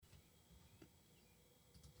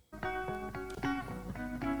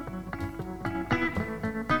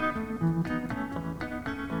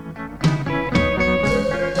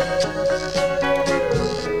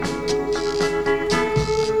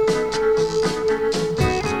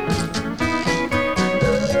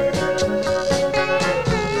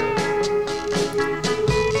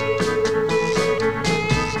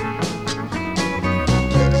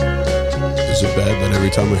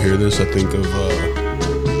time I hear this, I think of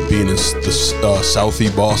being in the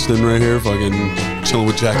Southie Boston right here, fucking chilling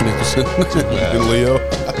with Jack Nicholson and Leo.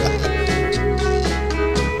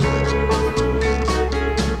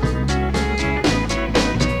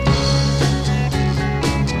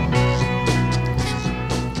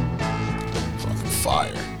 Fucking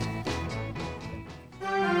fire.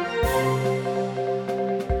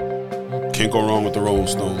 Can't go wrong with the Rolling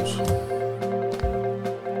Stones.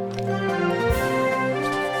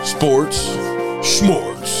 Sports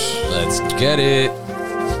Shmorts. Let's get it.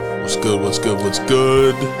 What's good, what's good, what's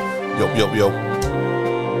good? Yo.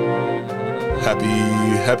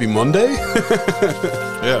 Happy Monday?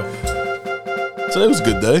 Yeah. Today was a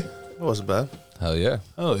good day. It wasn't bad. Hell yeah.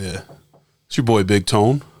 Oh, yeah. It's your boy Big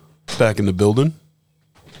Tone, back in the building.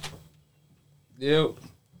 Yo.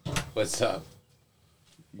 What's up?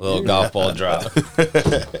 Little golf ball drop.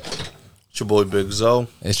 It's your boy Big Zo.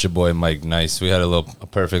 It's your boy Mike Nice. We had a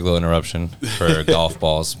perfect little interruption for golf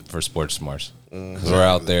balls for Sports Shmorts. Because we're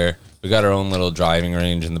out there. We got our own little driving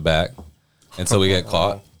range in the back until we get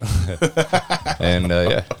caught. And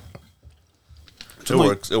yeah.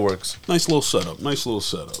 It works. Nice little setup.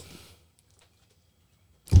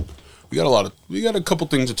 We got a couple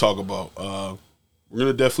things to talk about. We're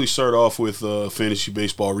gonna definitely start off with fantasy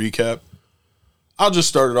baseball recap. I'll just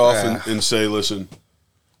start it off and say, listen,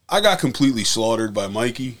 I got completely slaughtered by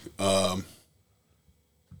Mikey.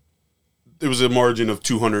 It was a margin of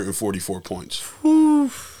 244 points.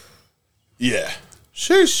 Yeah.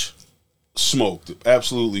 Sheesh. Smoked.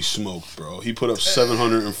 Absolutely smoked, bro. He put up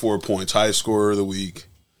 704 points. Highest scorer of the week.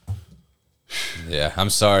 Yeah, I'm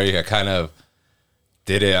sorry. I kind of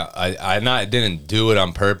did it. I didn't do it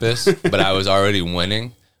on purpose, but I was already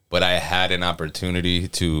winning. But I had an opportunity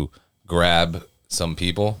to grab some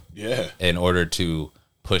people in order to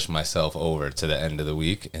push myself over to the end of the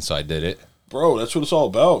week, and so I did it. Bro, that's what it's all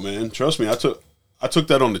about, man. Trust me, I took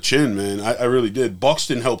that on the chin, man. I really did.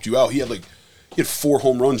 Buxton helped you out. He had 4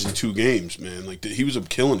 home runs in 2 games, man. He was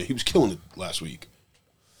killing it. He was killing it last week.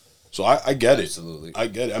 So I get it. Absolutely. I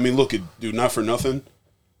get it. I mean, look, dude, not for nothing.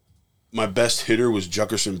 My best hitter was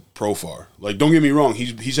Jedrzjczyk Profar. Don't get me wrong.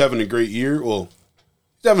 He's having a great year. Well,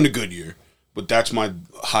 he's having a good year. But that's my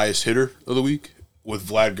highest hitter of the week with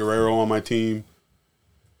Vlad Guerrero on my team.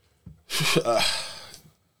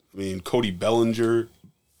 Cody Bellinger.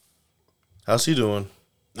 How's he doing?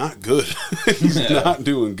 Not good. He's not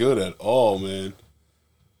doing good at all, man.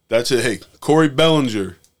 That's it. Hey, Corey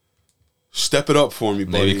Bellinger, step it up for me,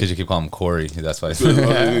 buddy. Maybe because you keep calling him Corey. That's why.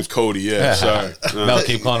 It's Cody. Yeah, sorry. No,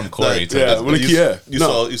 keep calling him Corey. Too.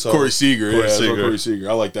 You saw Corey Seager. Corey Seager. Corey Seager.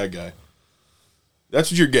 I like that guy.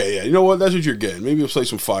 That's what you're getting. Yeah, you know what? That's what you're getting. Maybe I'll play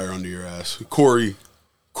some fire under your ass, Corey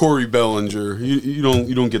Bellinger. You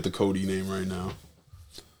don't get the Cody name right now.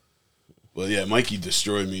 But yeah, Mikey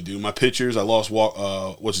destroyed me, dude. My pitchers, I lost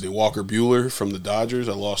Walker Buehler from the Dodgers.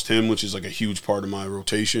 I lost him, which is a huge part of my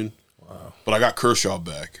rotation. Wow. But I got Kershaw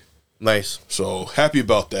back. Nice. So happy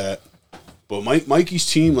about that. But Mikey's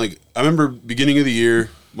team, I remember beginning of the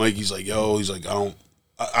year, Mikey's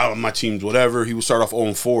my team's whatever. He would start off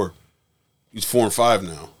 0-4. He's 4-5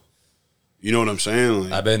 now. You know what I'm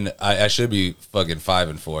saying? I should be fucking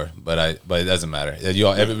 5-4, but it doesn't matter.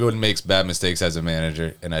 Everyone makes bad mistakes as a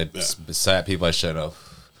manager, and I sat people I should have,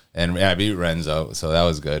 and I beat Renzo, so that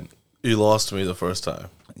was good. You lost to me the first time.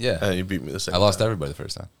 Yeah, and you beat me the second. I lost everybody the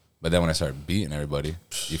first time, but then when I started beating everybody,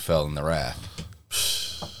 you fell in the wrath.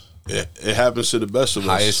 It happens to the best of us.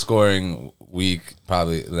 Highest scoring week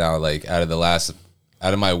probably now.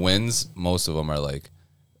 Out of my wins, most of them are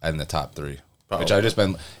in the top 3. Probably. Which I just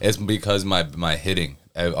been. It's because my hitting,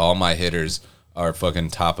 all my hitters are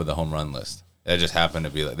fucking top of the home run list. It just happened to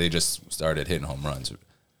be they just started hitting home runs.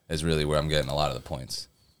 Is really where I'm getting a lot of the points.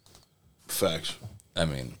 Facts.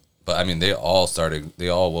 They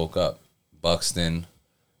all woke up. Buxton,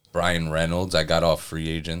 Brian Reynolds, I got off free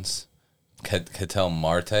agents. Ketel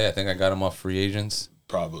Marte, I think I got him off free agents.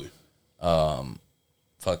 Probably.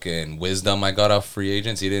 Fucking Wisdom, I got off free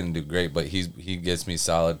agents. He didn't do great, but he gets me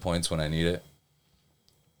solid points when I need it.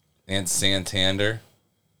 And Santander.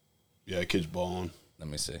 Yeah, kid's balling. Let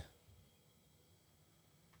me see.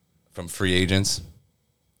 From free agents.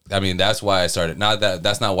 That's why I started.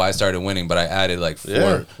 That's not why I started winning, but I added 4.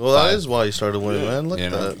 Yeah. Well, that is why you started winning, man. Look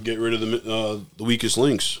at that. Get rid of the weakest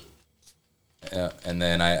links. Yeah, and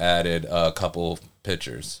then I added a couple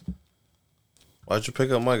pitchers. Why'd you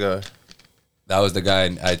pick up my guy? That was the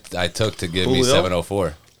guy I took to give me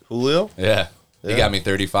 704. Julio? Yeah. He got me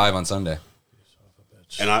 35 on Sunday.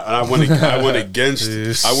 And I went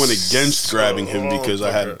against grabbing him because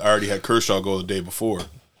I already had Kershaw go the day before.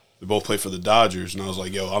 They both play for the Dodgers, and I was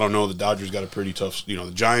like, yo, I don't know. The Dodgers got a pretty tough. You know,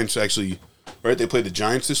 the Giants actually, right? They played the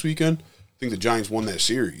Giants this weekend. I think the Giants won that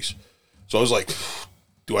series. So I was like,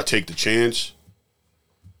 do I take the chance?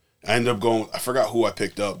 I ended up going. I forgot who I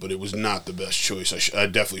picked up, but it was not the best choice. I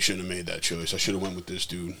definitely shouldn't have made that choice. I should have went with this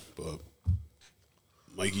dude, but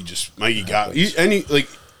Mikey got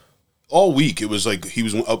all week. It was like he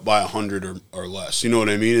was up by 100 or less. You know what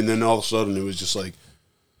I mean? And then all of a sudden, it was just like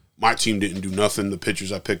my team didn't do nothing. The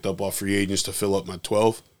pitchers I picked up off free agents to fill up my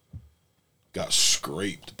 12 got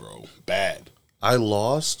scraped, bro. Bad. I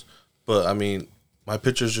lost, but I mean, my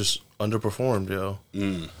pitchers just underperformed, yo.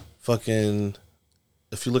 Fucking.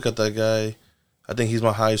 If you look at that guy, I think he's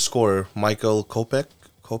my highest scorer, Michael Kopech.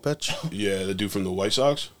 Yeah, the dude from the White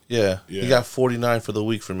Sox. Yeah, he got 49 for the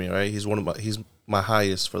week for me. Right, he's my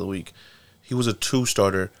highest for the week. He was a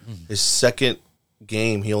 2-starter. His second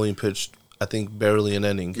game, he only pitched, I think, barely an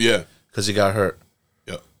inning. Yeah, because he got hurt.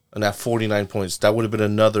 Yeah, and that 49 points, that would have been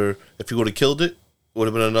another. If he would have killed it, would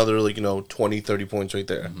have been another 20, 30 points right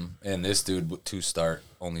there. And this dude to start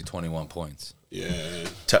only 21 points. Yeah,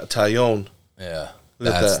 Tyone. Yeah.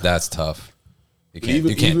 That's tough. You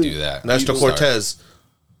can't do that. Nestor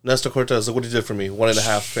Cortez, look what he did for me.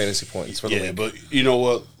 1.5 fantasy points for the week. But you know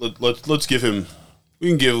what? Let's give him.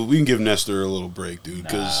 We can give Nestor a little break, dude.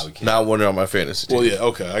 Because not winner on my fantasy team. Well, yeah,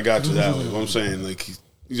 okay, I got you that way. What I'm saying, like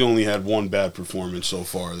he's only had one bad performance so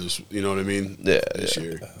far. You know what I mean? Yeah, this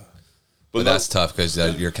year. But that's tough because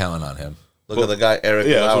you're counting on him. Look at the guy Eric.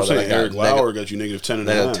 Yeah, Lauer, that's what I'm saying. Eric Lauer got you negative 10.5.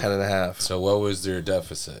 Negative 10.5. So what was their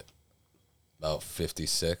deficit? About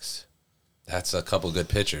 56. That's a couple good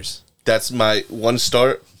pitchers. That's my 1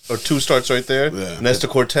 start or 2 starts right there. Yeah. Nestor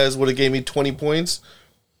Cortez would have gave me 20 points,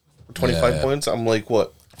 25 points. I'm like,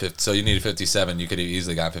 what? So you needed 57. You could have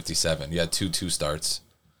easily got 57. You had 2 starts.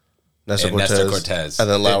 Nestor Cortez. And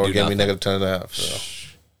then Lauer gave me negative 10.5.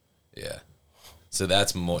 So. Yeah. So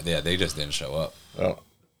that's more. Yeah, they just didn't show up. Oh.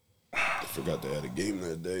 I forgot they had a game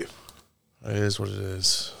that day. It is what it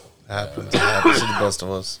is. It happens. It happens to the best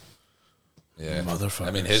of us. Yeah, motherfucker.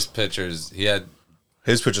 I mean, his pitchers.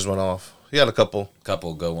 His pitchers went off. He had a couple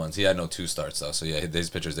good ones. He had no 2 starts though. So yeah,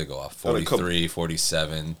 his pitchers did go off. 43,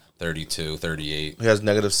 47, 32, 38. He has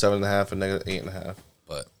negative 7.5 and negative 8.5.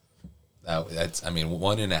 But that's. I mean,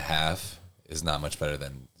 1.5 is not much better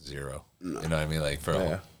than 0. No. You know what I mean? Like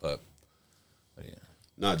but yeah.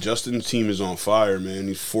 Nah, Justin's team is on fire, man.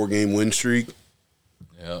 He's 4-game win streak.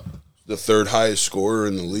 Yeah. The 3rd highest scorer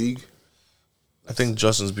in the league. I think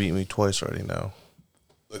Justin's beaten me twice already now.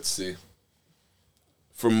 Let's see.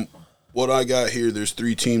 From what I got here, there's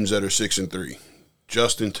 3 teams that are 6-3.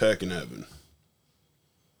 Justin, Tech, and Evan.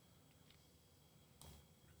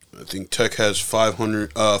 I think Tech has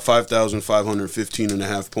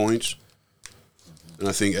 5,515.5 points. And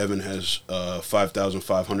I think Evan has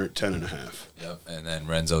 5,510.5. Yep. And then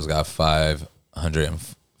Renzo's got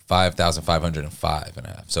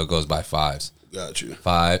 5,505.5. So it goes by 5s. Got you.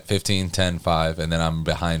 5, 15, 10, 5, and then I'm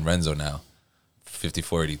behind Renzo now,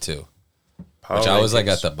 54.82, which I was like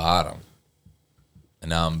at the bottom,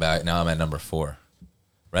 and now I'm back. Now I'm at number 4.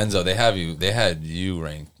 Renzo, they had you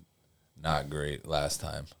ranked not great last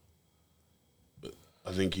time. But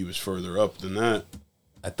I think he was further up than that.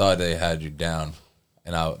 I thought they had you down,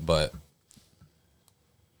 but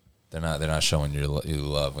they're not showing you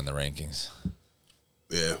love in the rankings.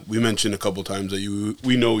 Yeah, we mentioned a couple times that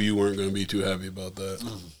we know you weren't going to be too happy about that.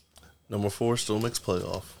 Number 4 still makes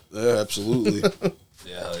playoff. Yeah, absolutely.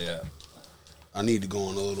 Yeah, hell yeah. I need to go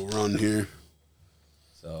on a little run here.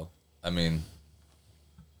 So, I mean,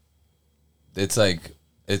 it's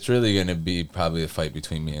really going to be probably a fight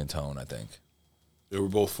between me and Tone, I think. They were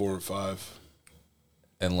both 4 and 5.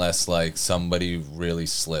 Unless like somebody really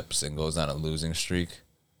slips and goes on a losing streak,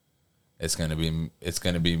 it's gonna be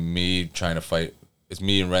me trying to fight. It's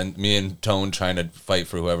me and Tone trying to fight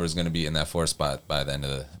for whoever's going to be in that 4 spot by the end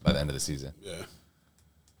of the season. Yeah.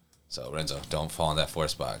 So Renzo, don't fall in that 4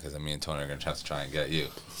 spot because me and Tone are going to have to try and get you.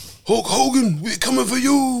 Hulk Hogan, we're coming for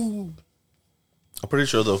you. I'm pretty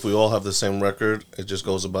sure though, if we all have the same record, it just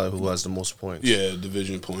goes by who has the most points. Yeah,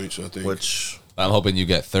 division points, I think. Which I'm hoping you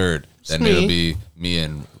get 3rd. Then it'll be me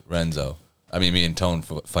and Renzo. I mean, me and Tone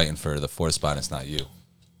fighting for the 4th spot. And it's not you.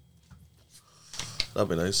 That'd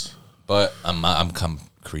be nice. But I'm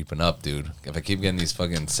creeping up, dude. If I keep getting these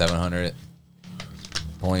fucking 700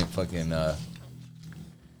 point fucking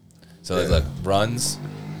so like runs,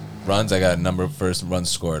 I got first runs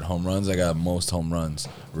scored. Home runs, I got most home runs.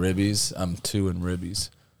 Ribbies, I'm 2 in ribbies.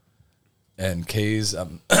 And K's,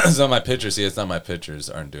 it's not my pitchers. See, it's not my pitchers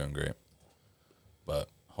aren't doing great. But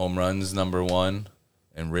home runs number 1,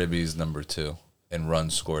 and ribbies number 2, and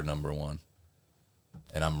runs scored number 1.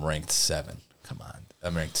 and I'm ranked 7. Come on,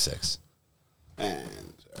 I'm ranked 6. Man,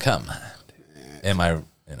 Come on, am I?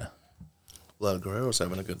 Vlad Guerrero's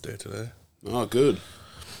having a good day today. oh, good.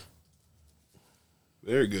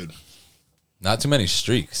 Very good. Not too many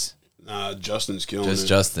streaks. Nah, Justin's killing Just it.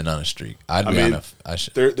 Justin on a streak. I mean, on a.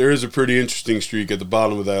 There is a pretty interesting streak at the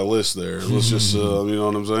bottom of that list there. Let's just, you know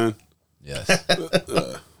what I'm saying? Yes.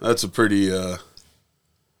 That's a pretty, that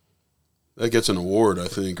gets an award, I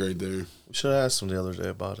think, right there. We should have asked him the other day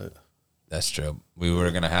about it. That's true. We were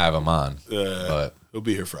gonna have him on, but He'll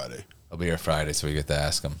be here Friday. I'll be here Friday, so we get to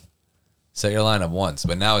ask him. Set your lineup once,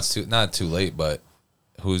 but now it's not too late. But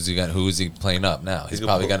who's he playing up now? He's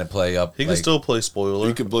probably gonna play up. He can still play spoiler.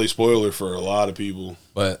 He could play spoiler for a lot of people.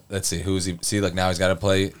 But let's see who's he. See, like now he's got to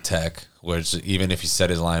play Tech, which even if he set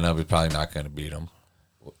his lineup, he's probably not gonna beat him.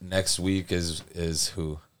 Next week is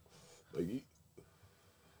who?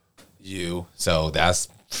 You. So that's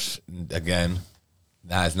again,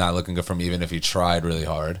 that's not looking good for him. Even if he tried really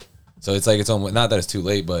hard. So it's like it's almost not that it's too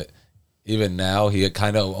late, but even now he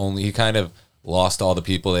kind of lost all the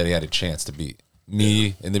people that he had a chance to beat.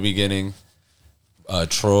 Me in the beginning,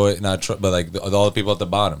 Troy, not Troy, but like all the people at the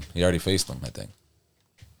bottom. He already faced them, I think.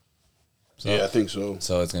 So, Yeah, I think so.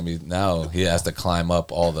 So it's gonna be now he has to climb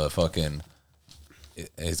up all the fucking.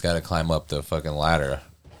 He's got to climb up the fucking ladder.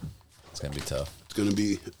 It's gonna be tough. It's going to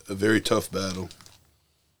be a very tough battle.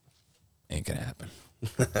 Ain't gonna happen.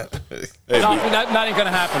 Not ain't gonna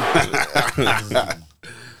happen.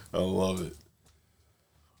 I love it.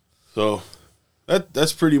 So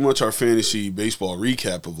that's pretty much our fantasy baseball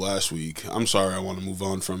recap of last week. I'm sorry, I want to move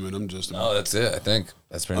on from it. No, that's it. I think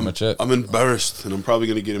that's pretty much it. I'm embarrassed, and I'm probably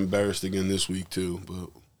going to get embarrassed again this week too. But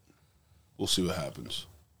we'll see what happens.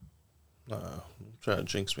 Trying to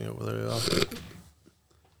jinx me over there, y'all.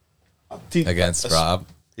 Against Rob.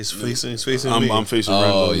 He's facing me. I'm facing. Oh,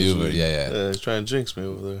 Renzo you this were, week. yeah. He's trying to jinx me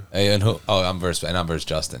over there. Hey, and who? Oh, I'm versus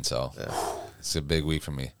Justin. So it's a big week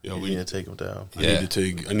for me. Yo, You need to take him down. I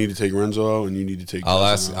need to take Renzo out, and you need to take. I'll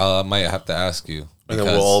Justin ask. out. I might have to ask you. And then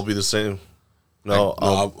we'll all be the same.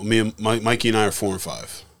 Me and Mikey and I are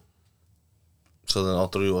 4-5. So then all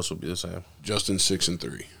three of us will be the same. Justin's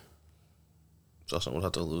 6-3. Justin will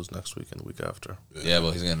have to lose next week and the week after. Yeah,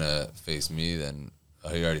 well, he's gonna face me. Then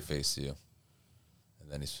he already faced you,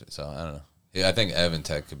 and then so I don't know. Yeah, I think Ev and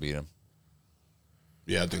Tech could beat him.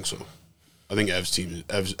 Yeah, I think so. I think Ev's team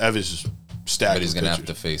Ev is stacked. But he's gonna have to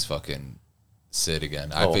pitchers. face fucking Sid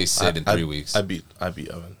again. I faced Sid in 3 weeks. I beat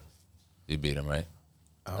Evan. You beat him, right?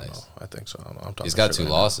 I don't know. I think so. I don't know. I'm talking He's got shit 2 right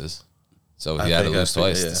now. losses, so he had to lose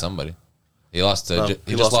twice to somebody. He lost to. No, he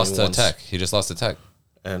he just lost to lost me to once. Tech. He just lost to Tech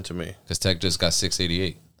And to me. because Tech just got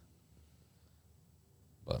 688.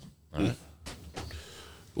 But all right.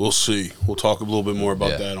 We'll see. We'll talk a little bit more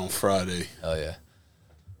about Yeah. that on Friday. Hell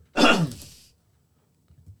yeah.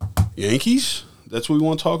 Yankees? That's what we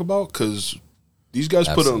want to talk about? Because these guys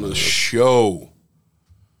put on Absolutely. a show.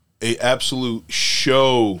 A absolute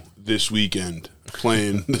show this weekend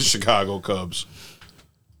playing the Chicago Cubs.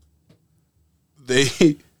 They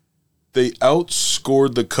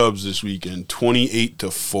outscored the Cubs this weekend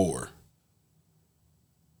 28-4.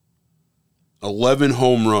 11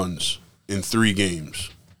 home runs in 3 games.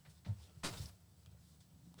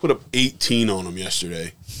 Put up 18 on them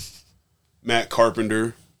yesterday. Matt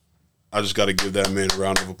Carpenter, I just got to give that man a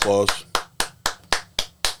round of applause.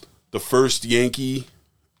 The first Yankee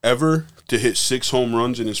ever to hit 6 home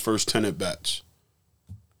runs in his first 10 at-bats.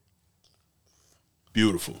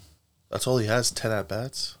 Beautiful. That's all he has, 10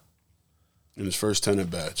 at-bats? In his first 10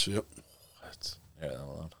 at-bats, yep. What? Yeah,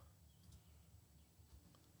 hold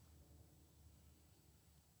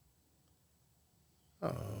on.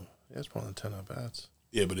 Oh, he has more than 10 at-bats.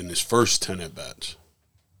 Yeah, but in his first 10 at-bats.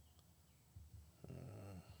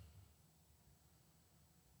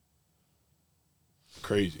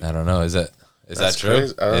 Crazy. I don't know. Is that true?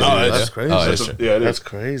 Crazy. I don't Is know. it That's true? crazy. Oh, it is true. Yeah, it That's is.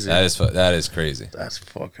 crazy. That is crazy. That's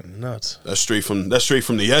fucking nuts. That's straight from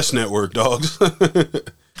the Yes Network, dogs.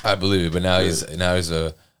 I believe it, but now he's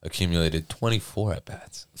accumulated 24 at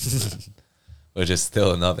bats, which is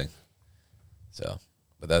still nothing. So,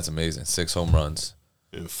 but that's amazing. 6 home runs,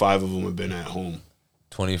 And 5 of them have been at home.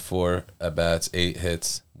 24 at bats, 8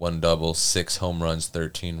 hits, 1 double, 6 home runs,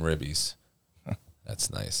 13 ribbies. That's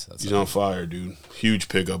nice. That's He's on fire, dude. Huge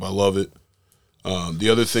pickup. I love it. The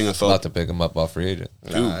other thing I a thought, lot to pick him up off free agent.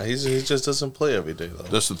 Nah, he just doesn't play every day, though.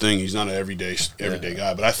 that's the thing. He's not an everyday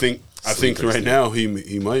guy, but I think Sleepers, right dude. now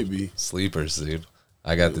he might be. Sleepers, dude.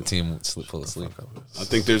 I got the team full of sleep. I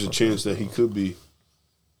think there's a chance that he could be.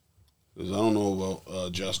 Because I don't know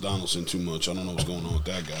about Josh Donaldson too much. I don't know what's going on with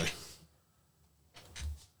that guy.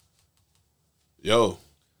 Yo,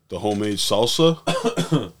 The homemade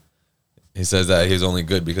salsa? He says that he's only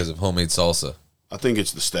good because of homemade salsa. I think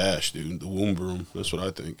it's the stash, dude. The womb broom. That's what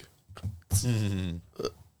I think.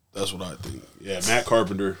 That's what I think. Yeah, Matt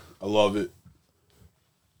Carpenter. I love it.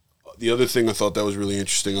 The other thing I thought that was really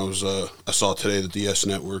interesting, I saw today that the S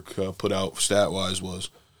Network put out stat-wise was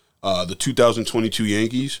the 2022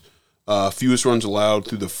 Yankees, fewest runs allowed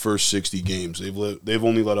through the first 60 games. They've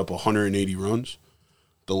only let up 180 runs.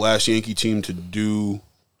 The last Yankee team to do...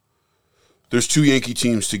 There's two Yankee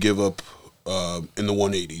teams to give up in the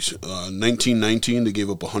 180s. 1919, they gave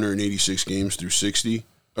up 186 games through 60.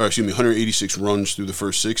 Or excuse me, 186 runs through the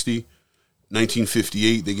first 60.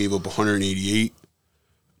 1958, they gave up 188.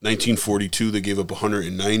 1942, they gave up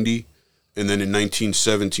 190. And then in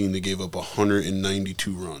 1917, they gave up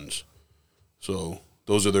 192 runs. So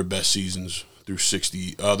those are their best seasons through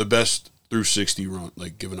 60. The best through 60 run,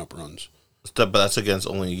 like giving up runs. But that's against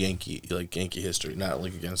only Yankee history, not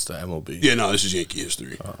like against the MLB. Yeah, no, this is Yankee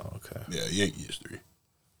history. Oh, okay. Yeah, Yankee history.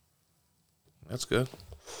 That's good.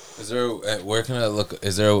 Is there? Where can I look?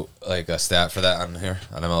 Is there like a stat for that on here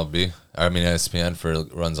on MLB? I mean ESPN for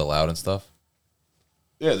runs allowed and stuff.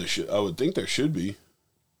 Yeah, there should. I would think there should be.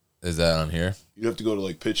 Is that on here? You'd have to go to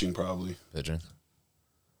like pitching probably. Pitching.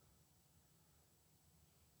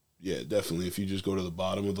 Yeah, definitely. If you just go to the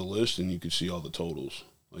bottom of the list and you could see all the totals,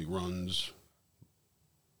 like runs.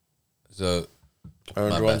 So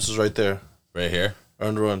Earned runs is right there. Right here.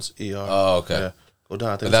 Earned runs, ER. Oh, okay. Yeah. Go down.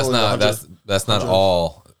 I think But that's it's only not 100. that's not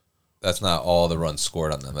all. That's not all the runs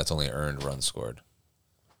scored on them. That's only earned runs scored.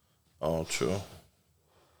 Oh, true.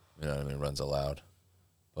 You know what I mean? Runs allowed.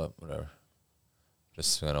 But whatever.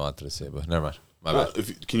 Just what I wanted to say, but never mind. My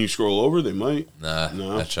bad. Can you scroll over? They might. Nah,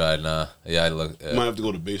 No. I tried. Nah, yeah, I looked. You might have to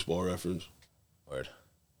go to Baseball Reference. Word.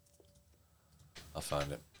 I'll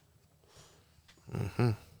find it.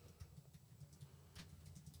 Whenever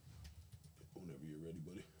you're ready,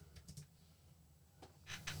 buddy.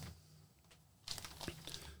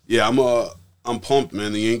 Yeah, I'm pumped,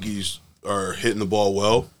 man. The Yankees are hitting the ball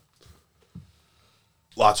well.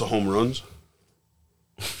 Lots of home runs.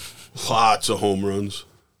 Lots of home runs.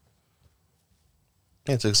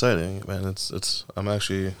 Yeah, it's exciting, man. It's. I'm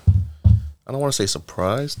actually. I don't want to say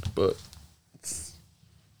surprised, but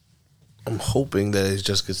I'm hoping that it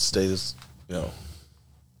just could stay this.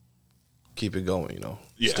 Keep it going.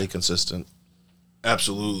 Yeah. Stay consistent.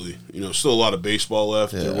 Absolutely. Still a lot of baseball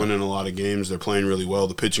left. Yeah. They're winning a lot of games. They're playing really well.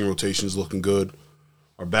 The pitching rotation is looking good.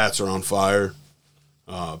 Our bats are on fire.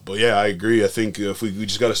 But, yeah, I agree. I think if we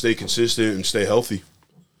just got to stay consistent and stay healthy.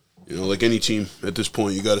 Like any team at this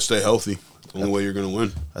point, you got to stay healthy. It's the only way you're going to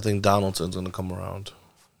win. I think Donaldson's going to come around,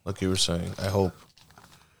 like you were saying. I hope.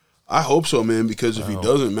 I hope so, man, because if he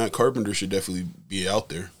doesn't, Matt Carpenter should definitely be out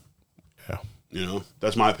there. Yeah.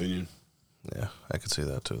 That's my opinion. Yeah, I could see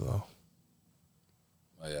that too, though.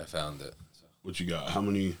 Oh yeah, I found it. So. What you got? How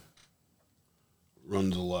many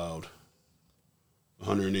runs allowed?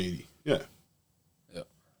 180. Yeah. Yep.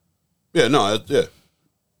 Yeah, no, yeah.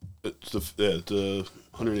 It's the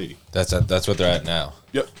 180. That's what they're at now.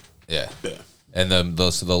 Yep. Yeah. Yeah. And then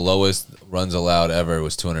the lowest runs allowed ever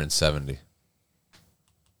was 270.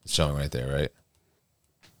 It's showing right there, right?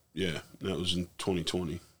 Yeah, that was in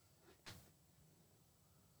 2020.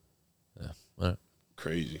 Yeah. All right.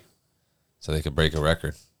 Crazy. So they could break a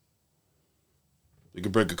record. They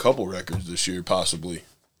could break a couple records this year, possibly.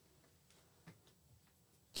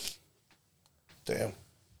 Damn.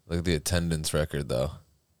 Look at the attendance record, though.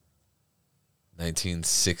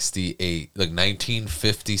 1968,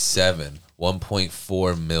 1957,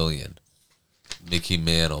 1.4 million. Mickey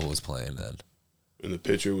Mantle was playing then. And the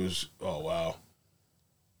pitcher was, oh, wow.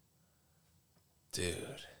 Dude.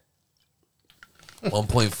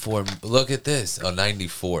 1.4. Look at this. Oh,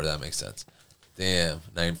 94. That makes sense. Damn.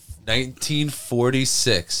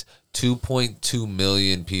 1946, 2.2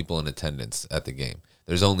 million people in attendance at the game.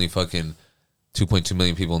 There's only fucking 2.2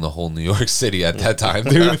 million people in the whole New York City at that time,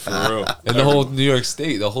 dude. For real. And the whole New York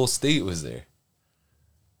State. The whole state was there.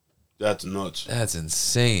 That's nuts. That's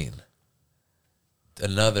insane.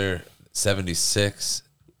 Another 76,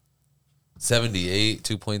 78,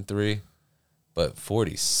 2.3. But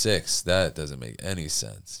 46, that doesn't make any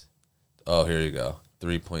sense. Oh, here you go.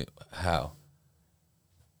 3 how?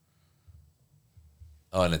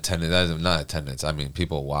 Oh, and attendance. That is not attendance. I mean,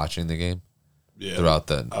 people watching the game. Yeah, Throughout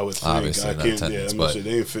the, I would think. obviously I not can't, attendance, I'm but, gonna say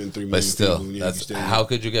they ain't fitting 3 million but still, people in Yankee that's Stadium. how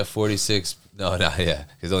could you get 46? No, yeah,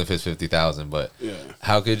 because it only fits 50,000. But Yeah.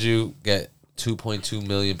 how could you get 2.2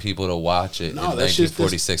 million people to watch it in No, that shit's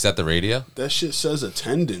 1946 at the radio? That shit says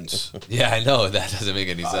attendance. Yeah, I know that doesn't make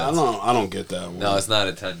any sense. I don't get that one. No, it's not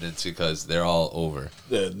attendance because they're all over.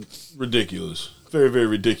 Yeah, ridiculous. Very, very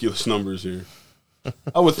ridiculous numbers here.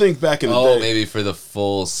 I would think back in the day. Maybe for the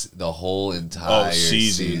whole entire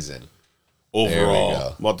season. Overall. There we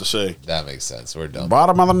go. I'm about to say. That makes sense. We're done.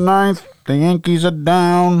 Bottom of the ninth, the Yankees are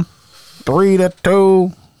down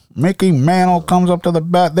 3-2. Mickey Mantle comes up to the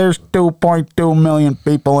bat. There's 2.2 million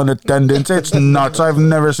people in attendance. It's nuts. I've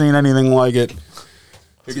never seen anything like it.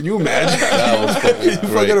 Hey, can you imagine? That was fucking Can you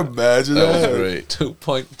great. fucking imagine that? That was great.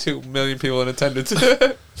 2.2 million people in attendance.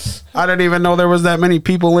 I didn't even know there was that many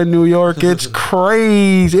people in New York. It's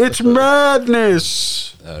crazy. It's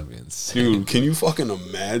madness. That would be insane. Dude, can you fucking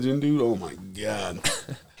imagine, dude? Oh, my God.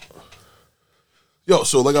 Yo,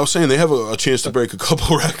 so like I was saying, they have a chance to break a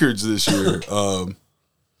couple records this year.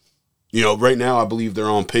 Right now I believe they're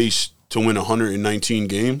on pace to win 119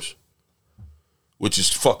 games, which is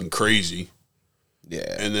fucking crazy.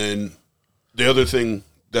 Yeah. And then the other thing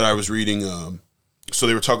that I was reading, so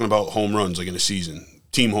they were talking about home runs, like in a season,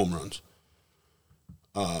 team home runs.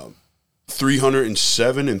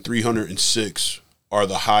 307 and 306 are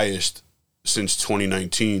the highest since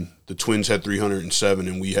 2019. The Twins had 307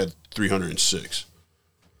 and we had 306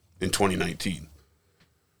 in 2019.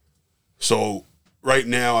 So right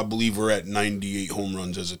now, I believe we're at 98 home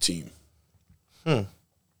runs as a team. And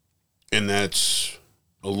that's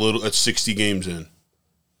that's 60 games in.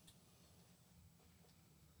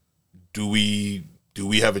 Do we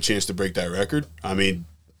have a chance to break that record? I mean,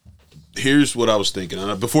 here's what I was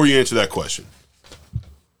thinking. Before you answer that question,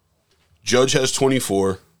 Judge has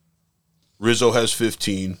 24, Rizzo has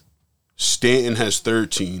 15, Stanton has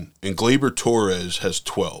 13, and Gleyber Torres has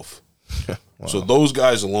 12. Wow. So those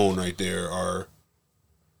guys alone right there are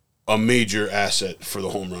a major asset for the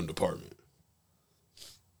home run department.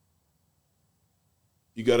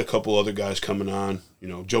 You got a couple other guys coming on.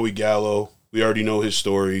 Joey Gallo, we already know his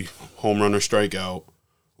story. Home run or strikeout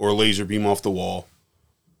or laser beam off the wall.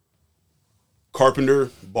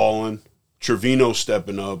 Carpenter, balling. Trevino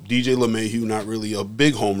stepping up. DJ LeMahieu, not really a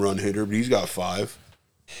big home run hitter, but he's got 5.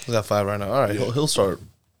 He's got 5 right now. All right, Yeah. he'll start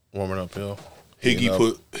warming up, yo. Higgy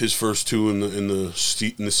put his first 2 in the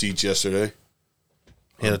seats yesterday.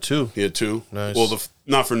 He had 2. He had 2. Nice. Well,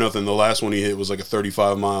 not for nothing. The last one he hit was like a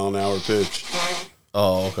 35-mile-an-hour pitch.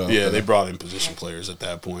 Oh, okay. Yeah, they brought in position players at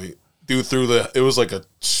that point. Dude, it was like a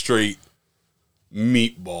straight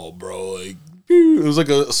meatball, bro. Like, it was like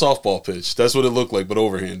a softball pitch. That's what it looked like, but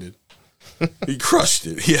overhanded. He crushed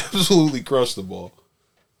it. He absolutely crushed the ball.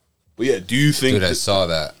 But yeah, do you think? Dude, I saw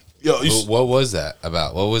that. Yo, What was that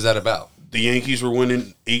about? What was that about? The Yankees were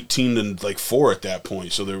winning 18-4 at that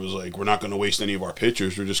point, so there was like, we're not going to waste any of our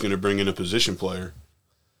pitchers. We're just going to bring in a position player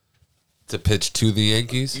To pitch to the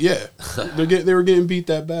Yankees? Yeah, they were getting beat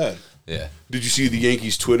that bad. Yeah. Did you see the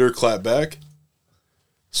Yankees Twitter clap back?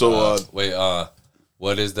 So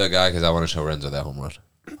what is the guy? Because I want to show Renzo that home run.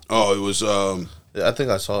 it was Yeah, I think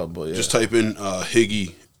I saw it, but yeah. just type in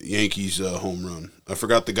Higgy Yankees home run. I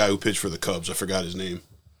forgot the guy who pitched for the Cubs. I forgot his name.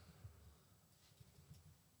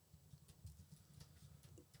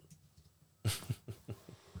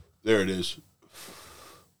 There it is.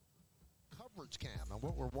 Coverage cam. Now,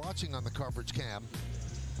 what we're watching on the coverage cam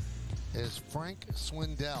is Frank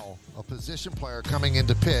Swindell, a position player coming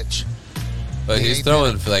into pitch. But The he's eighth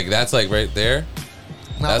throwing inning. like that's like right there.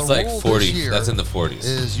 Now, That's the like rule 40. this year That's in the 40s.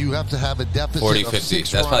 Is you have to have a deficit 40, of 50.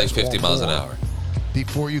 6 That's probably runs 50 or miles an more hour.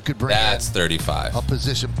 before you could bring That's in 35. a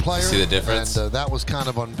position player. See the difference? And that was kind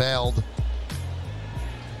of unveiled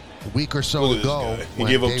a week or so Look at this ago. guy. He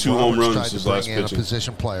when gave up Dave 2 home Roberts runs tried to his bring last in a pitching.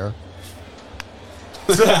 position player.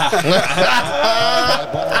 Fly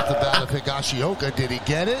ball off the bat of Higashioka. Did he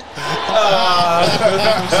get it?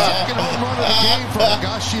 Second home run of the game from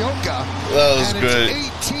Higashioka. That was and great.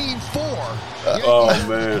 It's 18-4. Oh, Yankees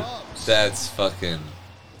man. Cubs. That's fucking.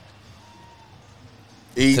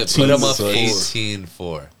 18 To put him up 4.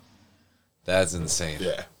 18-4. That's insane.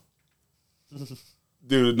 Yeah.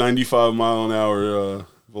 Dude, 95-mile-an-hour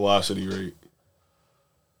velocity rate.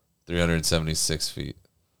 376 feet.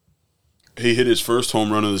 He hit his first home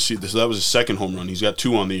run of the season. So that was his second home run. He's got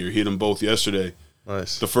 2 on the year. He hit them both yesterday.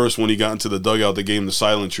 Nice. The first one, he got into the dugout. They gave him the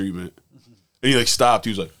silent treatment, and he stopped.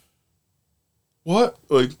 He was like, "What?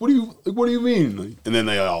 Like, what do you mean?" And then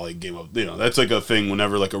they all gave up. That's like a thing.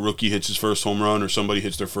 Whenever like a rookie hits his first home run or somebody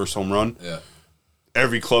hits their first home run, Yeah.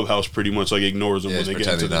 every clubhouse pretty much ignores them Yeah, when they just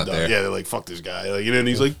get into pretend the they're not dugout. there. Yeah, they're like, "Fuck this guy." And then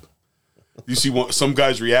he's like, you see some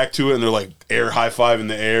guys react to it and they're like air high five in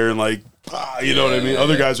the air and like, you know what I mean?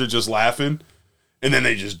 Other guys are just laughing. And then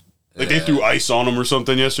they just, they threw ice on him or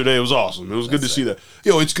something yesterday. It was awesome. It was good to see that.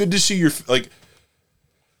 It's good to see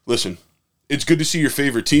listen, it's good to see your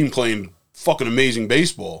favorite team playing fucking amazing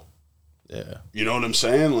baseball. Yeah. You know what I'm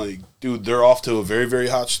saying? Like, dude, they're off to a very, very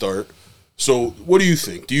hot start. So, what do you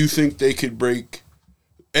think? Do you think they could break?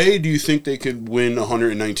 A, do you think they could win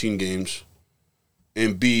 119 games?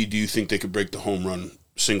 And B, do you think they could break the home run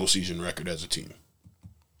single season record as a team?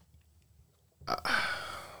 I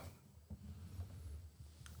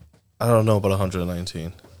don't know about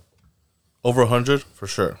 119. Over 100 for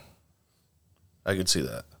sure. I could see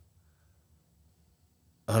that.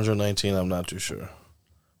 119, I'm not too sure.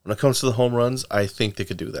 When it comes to the home runs, I think they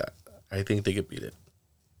could do that. I think they could beat it.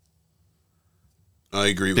 I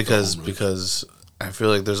agree with because I feel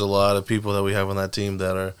like there's a lot of people that we have on that team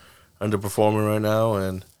that are underperforming right now,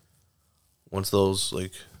 and once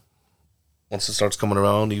it starts coming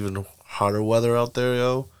around, even hotter weather out there,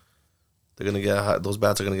 they're gonna get hot. Those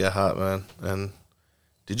bats are gonna get hot, man. And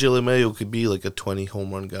DJ LeMahieu could be like a 20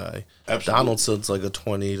 home run guy. Absolutely. Donaldson's like a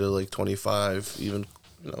 20 to like 25. Even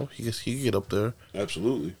he could get up there.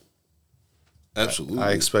 Absolutely.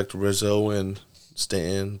 I expect Rizzo and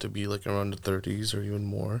Stanton to be like around the 30s or even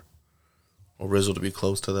more, or Rizzo to be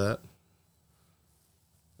close to that.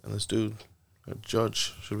 And this dude,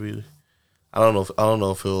 Judge, should be. I don't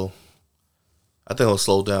know if he'll. I think he'll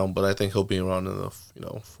slow down, but I think he'll be around in the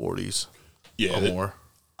 40s. Yeah, or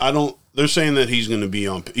more. They're saying that he's going to be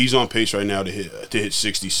on. He's on pace right now to hit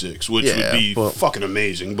 66, which would be fucking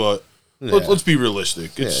amazing. But let's be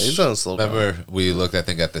realistic. He's on slow down. Remember, we looked, I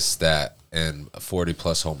think, at the stat, and 40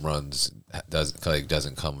 plus home runs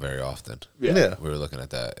doesn't come very often. Yeah. We were looking at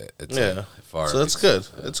that. It's so that's good.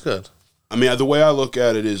 It's good. I mean, the way I look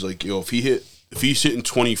at it is like, if he's hitting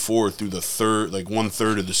 24 through the third, like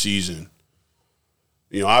 1/3 of the season,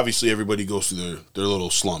 obviously everybody goes through their little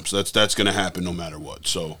slumps. That's going to happen no matter what.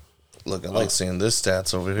 So, look, I like seeing this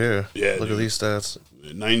stats over here. Yeah, look at these stats.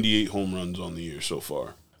 98 home runs on the year so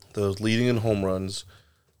far. They're leading in home runs.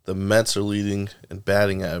 The Mets are leading in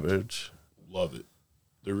batting average. Love it.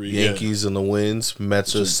 The Yankees in the wins.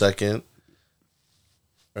 Mets are second.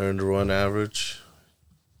 Earned run average.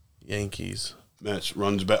 Yankees. Mets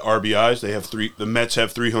runs RBIs. They have three. The Mets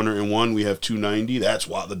have 301. We have 290. That's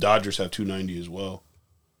why the Dodgers have 290 as well.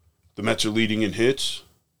 The Mets are leading in hits.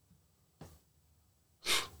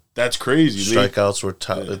 That's crazy. Strikeouts were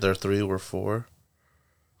top. Their 3 were 4.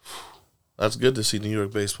 That's good to see New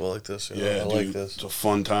York baseball like this. Yeah, I like this. It's a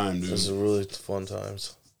fun time, dude. This is really fun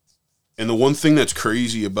times. And the one thing that's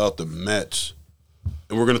crazy about the Mets,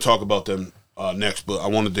 and we're going to talk about them next, but I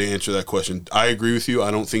wanted to answer that question. I agree with you.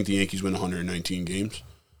 I don't think the Yankees win 119 games.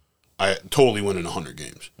 I totally win in 100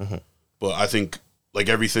 games. Mm-hmm. But I think, like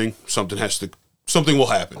everything, something will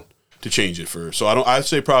happen to change it for. So I'd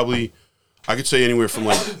say probably, I could say anywhere from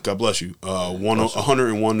like, God bless you,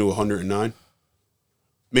 101 to 109.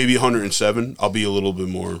 Maybe 107. I'll be a little bit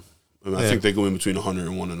more. I think they go in between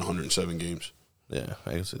 101 and 107 games. Yeah,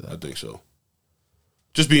 I can see that. I think so.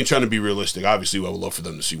 Just trying to be realistic. Obviously, I would love for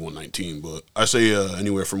them to see 119, but I say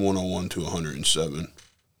anywhere from 101 to 107.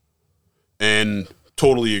 And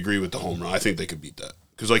totally agree with the home run. I think they could beat that.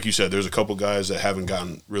 Because like you said, there's a couple guys that haven't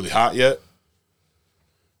gotten really hot yet.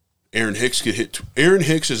 Aaron Hicks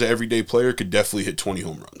as an everyday player could definitely hit 20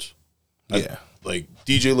 home runs. Yeah. Like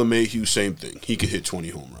DJ LeMahieu, same thing. He could hit 20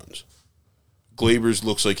 home runs. Gleyber's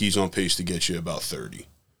looks like he's on pace to get you about 30.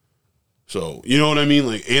 So, you know what I mean?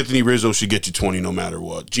 Like, Anthony Rizzo should get you 20 no matter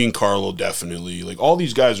what. Giancarlo definitely. Like, all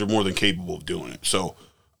these guys are more than capable of doing it. So,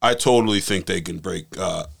 I totally think they can break.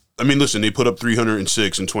 Listen, they put up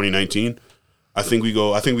 306 in 2019. I think we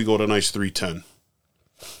go to a nice 310.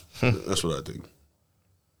 That's what I think.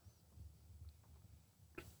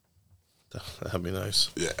 That'd be nice.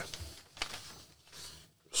 Yeah.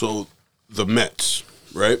 So, the Mets,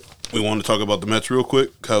 right? We want to talk about the Mets real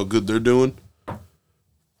quick, how good they're doing.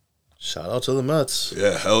 Shout out to the Mets.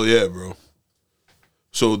 Yeah, hell yeah, bro.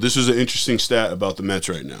 So this is an interesting stat about the Mets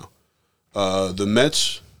right now. The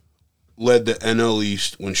Mets led the NL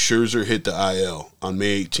East when Scherzer hit the IL on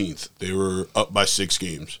May 18th. They were up by 6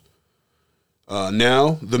 games.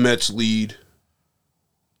 Now the Mets lead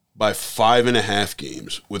by 5.5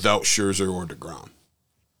 games without Scherzer or DeGrom.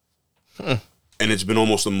 And it's been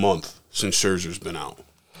almost a month since Scherzer's been out.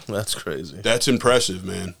 That's crazy. That's impressive,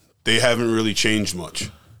 man. They haven't really changed much.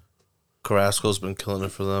 Carrasco's been killing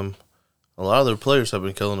it for them. A lot of their players have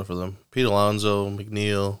been killing it for them. Pete Alonso,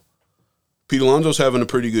 McNeil. Pete Alonso's having a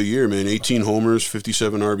pretty good year, man. 18 homers,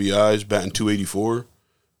 57 RBIs, batting .284.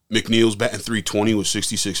 McNeil's batting .320 with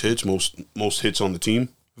 66 hits, most hits on the team,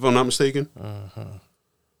 if I'm not mistaken. Uh-huh.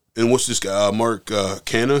 And what's this guy, Mark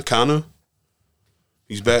Canha?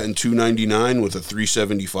 He's batting .299 with a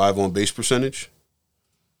 .375 on base percentage.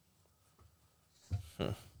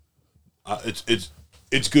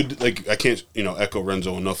 It's good. Like, I can't, echo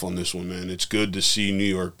Renzo enough on this one, man. It's good to see New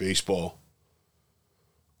York baseball.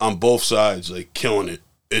 on both sides, like killing it.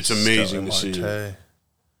 It's amazing to see. Marte,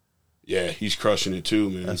 Yeah, he's crushing it too,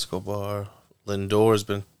 man. It Escobar, Lindor's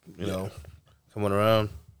been, coming around.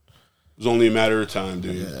 was only a matter of time,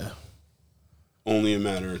 dude. Yeah. Only a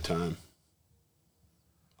matter of time.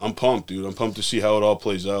 I'm pumped, dude. I'm pumped to see how it all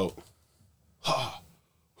plays out. Ha!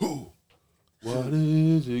 Who? What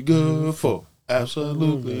is it good for?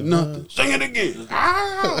 Absolutely nothing. Sing it again.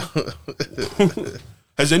 Ah!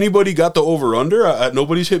 Has anybody got the over-under?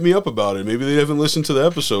 Nobody's hit me up about it. Maybe they haven't listened to the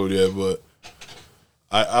episode yet, but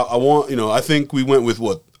I want, I think we went with,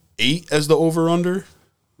 8 as the over-under?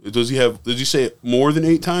 Did he say it more than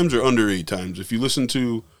 8 times or under 8 times? If you listen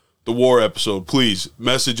to the War episode, please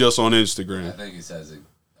message us on Instagram. I think he says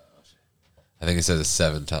it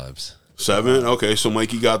 7 times. 7? Okay, so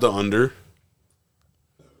Mikey got the under.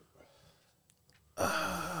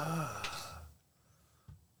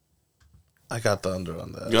 I got the under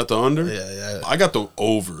on that. You got the under? Yeah. I got the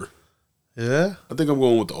over. Yeah? I think I'm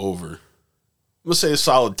going with the over. I'm going to say a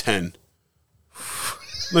solid 10.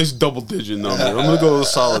 Nice double-digit number. I'm going to go with a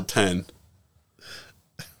solid 10.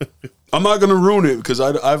 I'm not going to ruin it because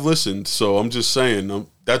I've listened, so I'm just saying. I'm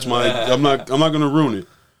not going to ruin it.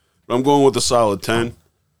 But I'm going with a solid 10.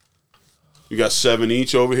 You got 7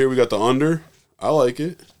 each over here. We got the under. I like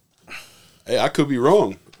it. Hey, I could be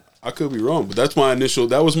wrong. But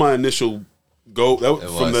that was my initial go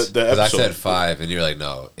from the episode. I said 5 and you're like,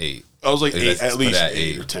 no, 8. I was like 8, at least at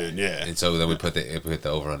 8 or 10, yeah. And so then we put the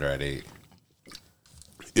over under at 8.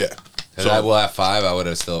 Yeah. So at 5 I would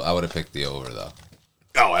have picked the over though.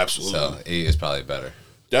 Oh, absolutely. So 8 is probably better.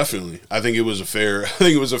 Definitely. I think it was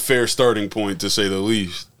a fair starting point to say the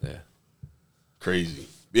least. Yeah. Crazy.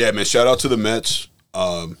 Yeah, man, shout out to the Mets.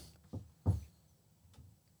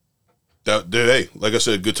 Hey, like I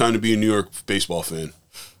said, good time to be a New York baseball fan.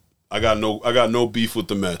 I got no beef with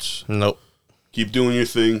the Mets. Nope. Keep doing your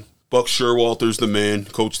thing. Buck Showalter's the man.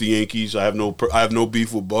 Coach the Yankees. I have no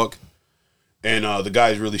beef with Buck, and the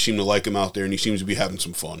guys really seem to like him out there, and he seems to be having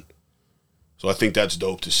some fun. So I think that's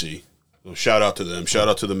dope to see. So shout out to them. Shout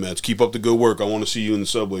out to the Mets. Keep up the good work. I want to see you in the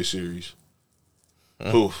Subway Series.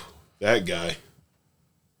 Oof, that guy.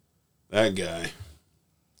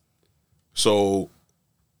 So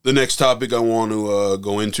the next topic I want to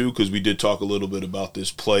go into, because we did talk a little bit about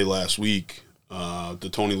this play last week, the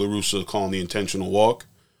Tony La Russa calling the intentional walk.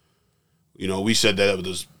 We said that it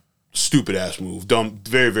was a stupid-ass move. Dumb,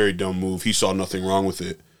 very, very dumb move. He saw nothing wrong with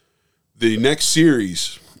it. The next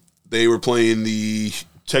series, they were playing the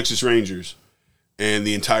Texas Rangers, and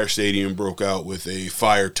the entire stadium broke out with a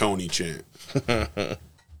Fire Tony chant. I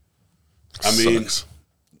mean, Sucks.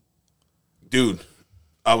 Dude,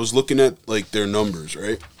 I was looking at their numbers,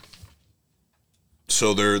 right?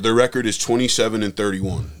 So their record is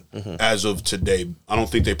 27-31 as of today. I don't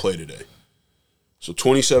think they play today. So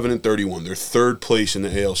 27-31. They're third place in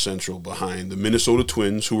the AL Central behind the Minnesota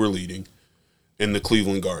Twins, who are leading, and the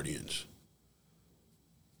Cleveland Guardians.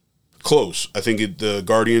 Close. I think the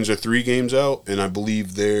Guardians are 3 games out, and I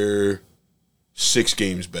believe they're 6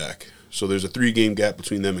 games back. So there's a 3-game gap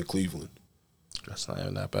between them and Cleveland. That's not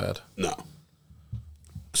even that bad. No.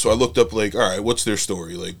 So I looked up, all right, what's their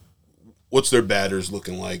story? What's their batters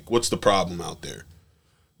looking like? What's the problem out there?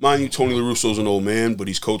 Mind you, Tony La Russa's an old man, but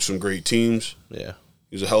he's coached some great teams. Yeah.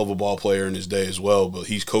 He was a hell of a ball player in his day as well, but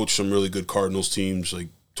he's coached some really good Cardinals teams.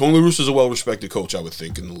 Tony La Russa's a well-respected coach, I would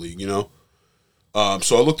think, in the league,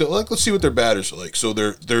 So I looked at, let's see what their batters are like. So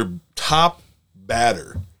their top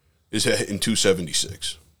batter is hitting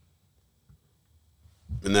 276.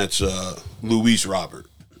 And that's Luis Robert.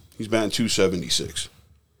 He's batting 276.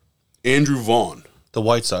 Andrew Vaughn. The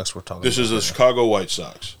White Sox we're talking This about. is the Chicago White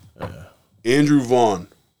Sox. Yeah. Andrew Vaughn,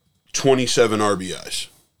 27 RBIs.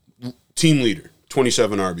 Team leader,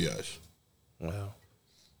 27 RBIs. Wow.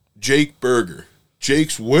 Jake Berger.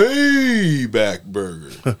 Jake's way back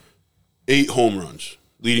Berger. 8 home runs,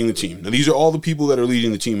 leading the team. Now, these are all the people that are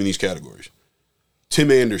leading the team in these categories. Tim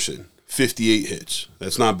Anderson, 58 hits.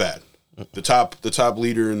 That's not bad. The top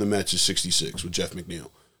leader in the Mets is 66 with Jeff McNeil.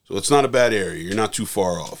 So it's not a bad area. You're not too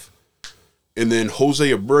far off. And then Jose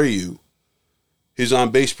Abreu, his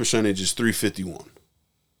on-base percentage is .351.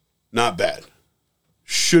 Not bad.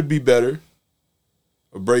 Should be better.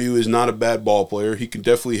 Abreu is not a bad ball player. He can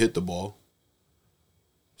definitely hit the ball.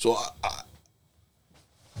 So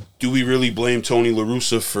do we really blame Tony La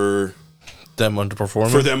Russa for them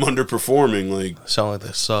underperforming? Sound like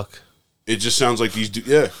they suck. It just sounds like these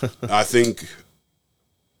yeah. I think,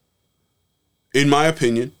 in my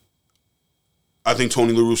opinion, I think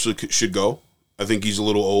Tony La Russa should go. I think he's a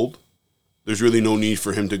little old. There's really no need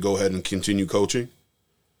for him to go ahead and continue coaching.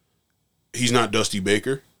 He's not Dusty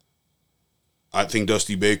Baker. I think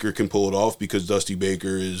Dusty Baker can pull it off because Dusty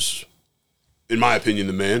Baker is, in my opinion,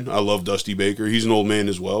 the man. I love Dusty Baker. He's an old man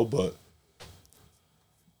as well, but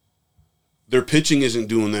their pitching isn't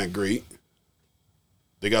doing that great.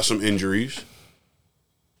 They got some injuries.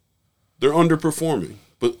 They're underperforming.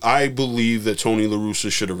 But I believe that Tony La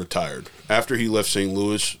Russa should have retired. After he left St.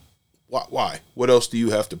 Louis, why? What else do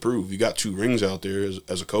you have to prove? You got 2 rings out there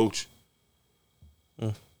as a coach.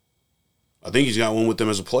 I think he's got one with them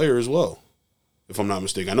as a player as well, if I'm not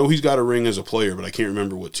mistaken. I know he's got a ring as a player, but I can't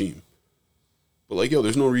remember what team. But, like,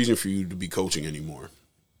 there's no reason for you to be coaching anymore.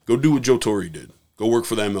 Go do what Joe Torre did. Go work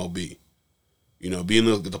for the MLB. Be in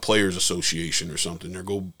the Players Association or something. Or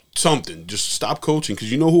go something. Just stop coaching.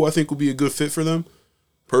 Because you know who I think would be a good fit for them?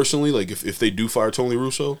 Personally, like, if they do fire Tony La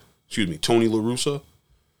Russa,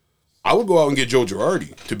 I would go out and get Joe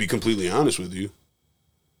Girardi, to be completely honest with you.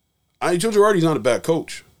 Joe Girardi's not a bad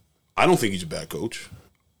coach. I don't think he's a bad coach.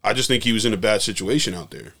 I just think he was in a bad situation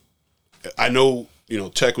out there. I know,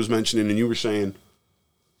 Tech was mentioning, and you were saying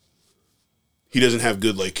he doesn't have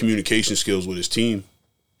good, like, communication skills with his team.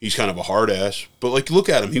 He's kind of a hard ass. But, like, look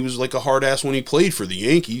at him. He was like a hard ass when he played for the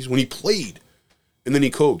Yankees, when he played. And then he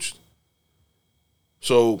coached.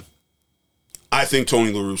 So, I think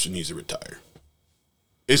Tony La Russa needs to retire.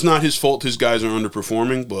 It's not his fault his guys are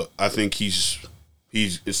underperforming, but I think it's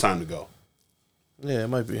time to go. Yeah, it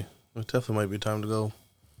might be. It definitely might be time to go.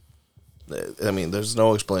 I mean, there's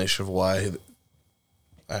no explanation of why.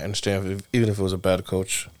 I understand, even if it was a bad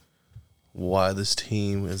coach, why this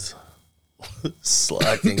team is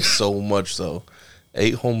slacking so much, though.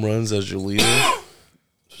 8 home runs as your leader.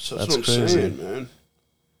 That's what I'm crazy. saying, man.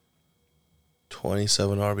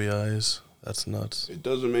 27 RBIs. That's nuts. It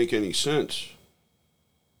doesn't make any sense.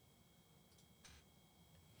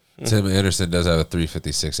 Tim Anderson does have a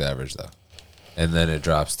 356 average, though. And then it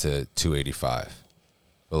drops to 285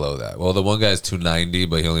 below that. Well, the one guy's 290,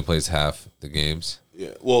 but he only plays half the games.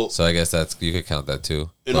 Yeah, well, so I guess you could count that too.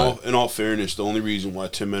 In all fairness, the only reason why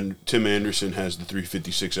Tim Anderson has the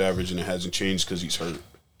 356 average and it hasn't changed because he's hurt.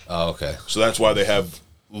 Oh, okay. So that's why they have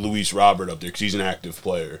Luis Robert up there because he's an active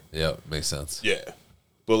player. Yep, makes sense. Yeah,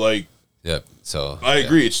 but like, yep. So I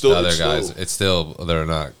agree. It's still the other guys. It's still they're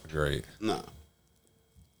not great. No.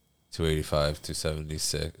 285,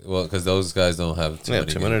 276. Well, because those guys don't have too many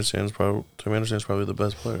Tim Anderson's probably the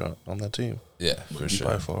best player on that team. Yeah, for sure.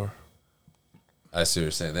 By far. I see what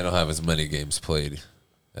you're saying. They don't have as many games played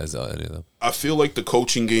as any of them. I feel like the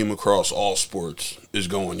coaching game across all sports is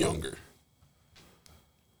going younger.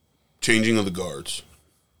 Changing of the guards.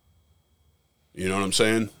 You know what I'm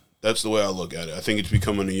saying? That's the way I look at it. I think it's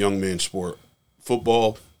becoming a young man sport.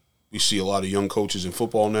 Football, we see a lot of young coaches in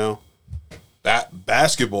football now.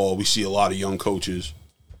 Basketball, we see a lot of young coaches.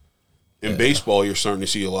 In baseball, you're starting to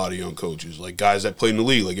see a lot of young coaches, like guys that play in the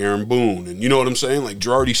league, like Aaron Boone, and you know what I'm saying. Like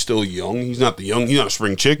Girardi's still young. He's not a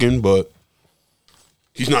spring chicken, but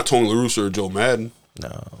he's not Tony La Russa or Joe Madden.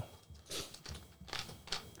 No.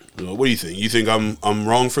 What do you think? You think I'm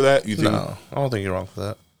wrong for that? You think? No, I don't think you're wrong for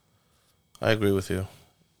that. I agree with you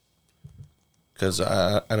because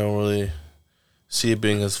I don't really see it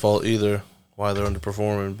being his fault either why they're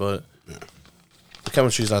underperforming, but the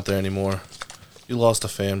chemistry's not there anymore. You lost a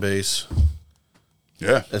fan base.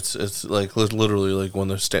 Yeah. It's like literally like when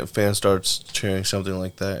the fan starts cheering something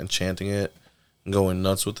like that and chanting it and going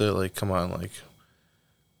nuts with it, like, come on, like,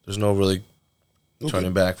 there's no really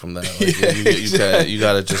turning back from that. Like, you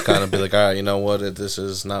got to just kind of be like, all right, you know what? This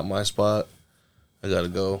is not my spot. I got to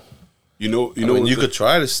go. You could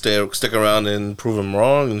try to stick around and prove them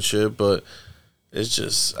wrong and shit, but it's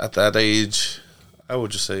just at that age, I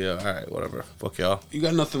would just say, all right, whatever, fuck y'all. You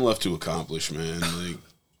got nothing left to accomplish, man. Like,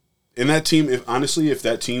 in that team, if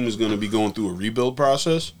that team is going to be going through a rebuild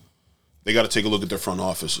process, they got to take a look at their front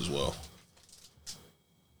office as well.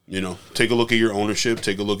 Take a look at your ownership,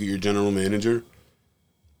 take a look at your general manager,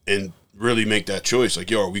 and really make that choice.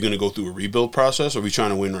 Like, are we going to go through a rebuild process, or are we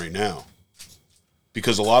trying to win right now?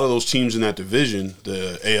 Because a lot of those teams in that division,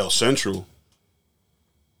 the AL Central,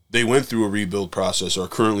 they went through a rebuild process or are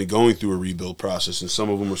currently going through a rebuild process, and some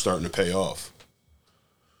of them are starting to pay off.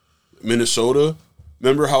 Minnesota,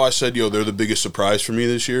 remember how I said, they're the biggest surprise for me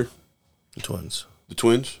this year? The Twins.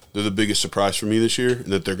 They're the biggest surprise for me this year, and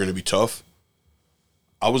that they're going to be tough.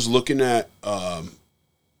 I was looking at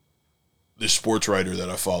this sports writer that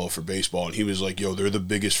I follow for baseball, and he was like, they're the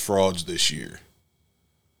biggest frauds this year.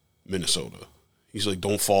 Minnesota. He's like,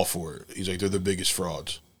 don't fall for it. He's like, they're the biggest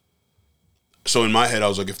frauds. So in my head, I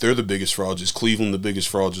was like, if they're the biggest frauds, is Cleveland the biggest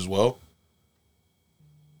frauds as well?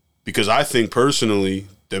 Because I think personally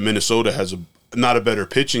that Minnesota has not a better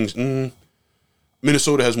pitching.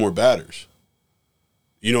 Minnesota has more batters.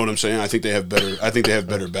 You know what I'm saying? I think they have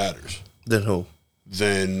better batters. Then who?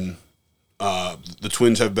 Then the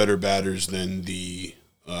Twins have better batters than the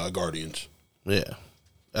Guardians. Yeah,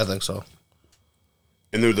 I think so.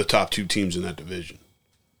 And they're the top 2 teams in that division.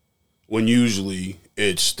 When usually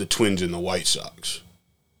it's the Twins and the White Sox.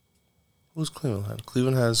 Who's Cleveland had?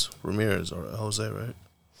 Cleveland has Ramirez or Jose, right?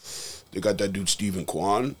 They got that dude Steven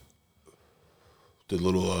Kwan, the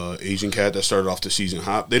little Asian cat that started off the season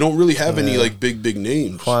hot. They don't really have any like big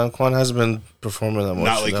names. Kwan hasn't been performing that much.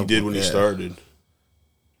 Not like he did when he started.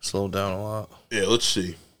 Slowed down a lot. Yeah, let's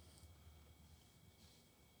see.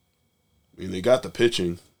 I mean, they got the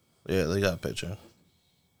pitching. Yeah, they got pitching.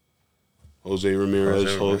 Jose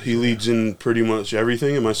Ramirez. He leads in pretty much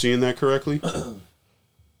everything. Am I seeing that correctly?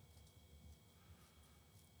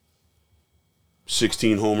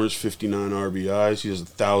 16 homers, 59 RBIs. He has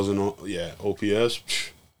 1,000. OPS.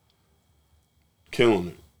 Killing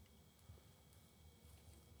it.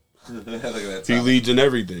 Look at that. He leads in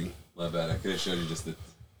everything. My bad. I could have showed you just the.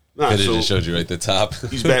 Nah, so just showed you right at the top.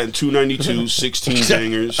 He's batting 292, 16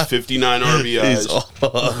 bangers, 59 RBIs,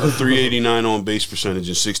 a 389 on base percentage,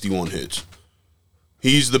 and 61 hits.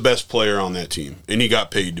 He's the best player on that team, and he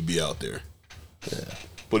got paid to be out there. Yeah.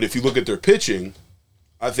 But if you look at their pitching,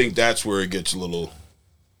 I think that's where it gets a little.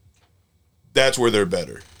 That's where they're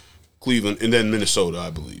better. Cleveland, and then Minnesota, I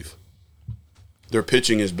believe. Their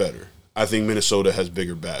pitching is better. I think Minnesota has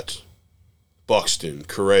bigger bats. Buxton,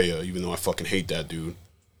 Correa, even though I fucking hate that dude.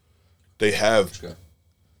 They have.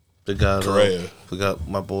 They got Correa. We got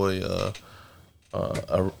my boy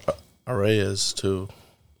Arraez too.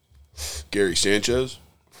 Gary Sanchez.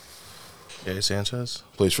 Gary Sanchez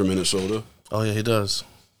Plays for Minnesota. Oh yeah, he does.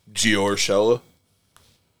 Gio Urshela.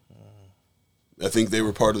 I think they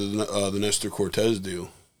were part of the Nestor Cortez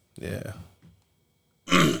deal. Yeah.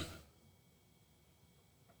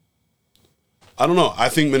 I don't know. I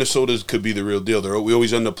think Minnesota could be the real deal. We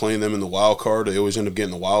always end up playing them in the wild card. They always end up getting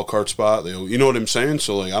the wild card spot. You know what I'm saying?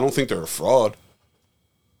 So, like, I don't think they're a fraud.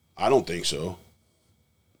 I don't think so.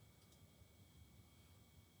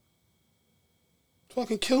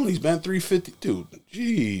 Fucking killing. He's been 350. Dude,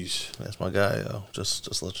 jeez. That's my guy, yo. Just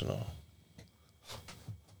to let you know.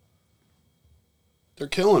 They're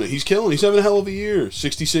killing it. He's killing it. He's having a hell of a year.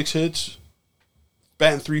 66 hits.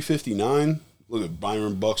 Batting 359. Look at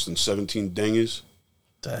Byron Buxton, 17 dinges.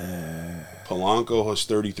 Damn. Polanco has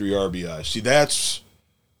 33 RBIs. See,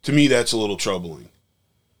 to me, that's a little troubling.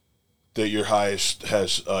 That your highest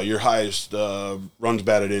runs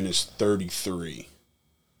batted in is 33.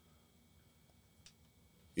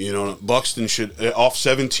 You know, Buxton should, off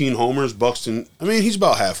 17 homers, Buxton, I mean, he's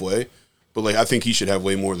about halfway. But, like, I think he should have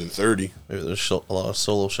way more than 30. Maybe there's a lot of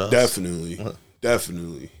solo shots. Definitely.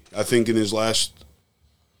 Definitely. I think in his last...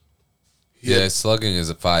 Yeah, slugging is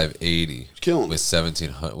a 580. Killing with 17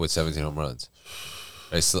 home runs.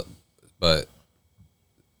 Right, but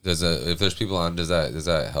if there's people on, does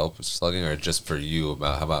that help with slugging, or just for you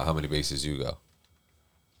about how many bases you go?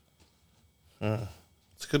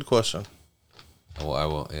 It's a good question. I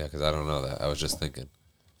won't. Yeah, because I don't know that. I was just thinking,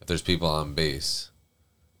 if there's people on base,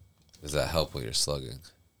 does that help with your slugging,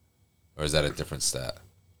 or is that a different stat?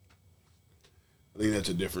 I think that's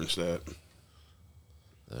a different stat.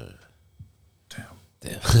 Damn.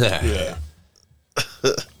 Yeah.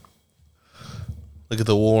 Look at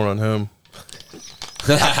the war on him.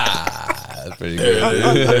 That's pretty good.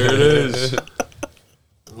 There it is.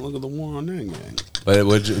 Look at the war on that gang. But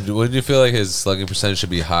wouldn't you feel like his slugging percentage should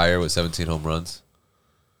be higher with 17 home runs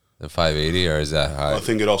than 580, or is that high? I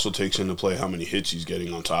think it also takes into play how many hits he's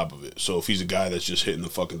getting on top of it. So if he's a guy that's just hitting the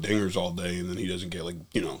fucking dingers all day and then he doesn't get, like,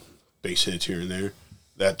 you know, base hits here and there,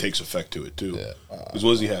 that takes effect to it too. Yeah. Because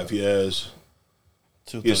what does he have? He has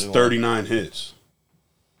 39 hits.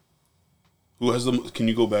 Who has the? Can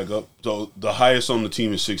you go back up? So the highest on the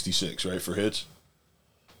team is 66, right, for hits.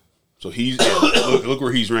 So he's look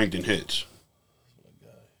where he's ranked in hits.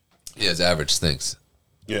 Yeah, his average stinks.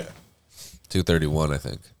 Yeah, 231, I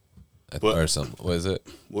think, But- or something. What is it?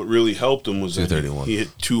 what really helped him was that 231. he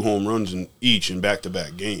hit 2 home runs in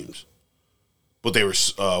back-to-back games. But they were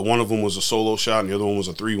one of them was a solo shot, and the other one was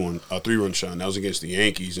a three-run shot. And that was against the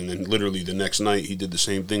Yankees. And then literally the next night he did the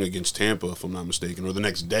same thing against Tampa, if I'm not mistaken, or the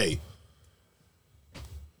next day.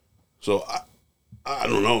 So I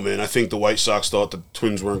don't know, man. I think the White Sox thought the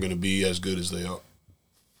Twins weren't going to be as good as they are,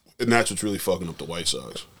 and that's what's really fucking up the White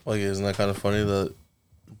Sox. Like, isn't that kind of funny that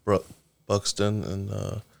Buxton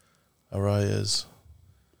and Arraez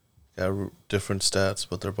got different stats,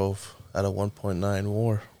 but they're both at a 1.9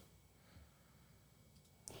 WAR.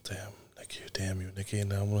 Damn you, Nicky, and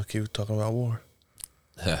now I'm gonna keep talking about WAR.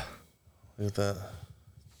 Yeah. Look at that.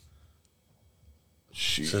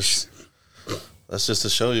 That's just to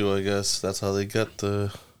show you, I guess. That's how they get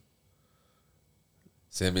the.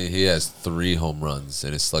 Sammy, he has 3 home runs,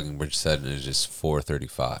 and his slugging percentage is just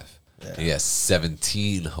 .435. Yeah. He has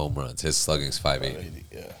 17 home runs. His slugging's .580.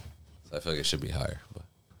 Yeah. So I feel like it should be higher. But.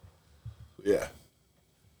 Yeah.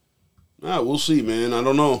 Nah, we'll see, man. I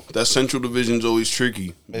don't know. That Central Division's always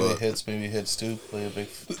tricky. Maybe hits too. Play a big,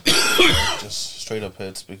 just straight up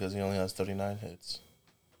hits because he only has 39 hits.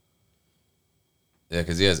 Yeah,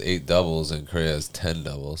 because he has 8 doubles and Correa has 10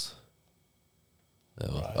 doubles.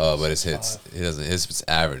 Right, but his hits, he doesn't. His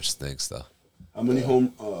average stinks though. How many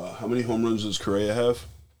home runs does Correa have?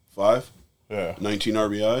 5. Yeah. 19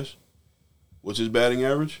 RBIs. What's his batting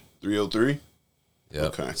average? 303. Yeah.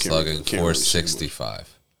 Okay. Slugging .465.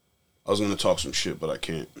 I was gonna talk some shit, but I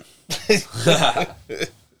can't. I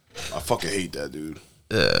fucking hate that dude.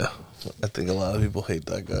 Yeah, I think a lot of people hate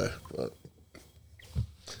that guy, but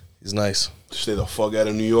he's nice. Stay the fuck out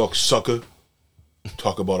of New York, sucker.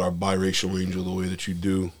 Talk about our biracial angel the way that you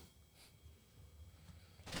do,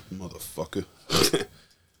 motherfucker.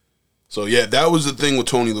 So yeah, that was the thing with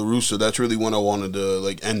Tony La Russa. That's really when I wanted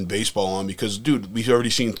to end baseball on because, dude, we've already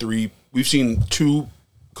seen 2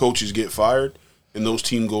 coaches get fired, and those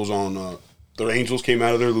team goes on. The Angels came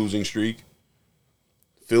out of their losing streak.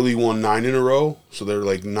 Philly won 9 in a row, so they're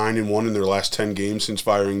 9-1 in their last 10 games since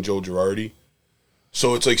firing Joe Girardi.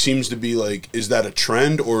 So it's seems to be is that a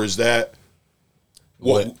trend or is that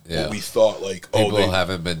what we thought? People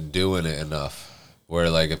haven't been doing it enough. Where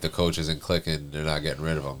if the coach isn't clicking, they're not getting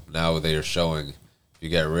rid of him. Now they are showing if you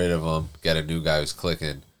get rid of him, get a new guy who's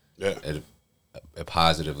clicking. Yeah, it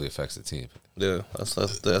positively affects the team. Yeah,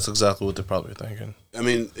 that's exactly what they're probably thinking. I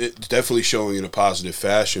mean, it's definitely showing in a positive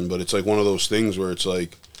fashion, but it's one of those things where it's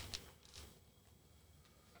it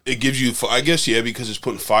gives you, I guess, because it's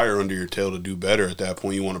putting fire under your tail to do better. At that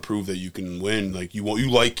point, you want to prove that you can win. You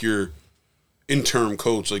like your interim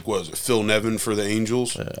coach. What is it, Phil Nevin for the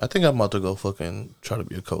Angels? Yeah, I think I'm about to go fucking try to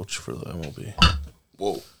be a coach for the MLB.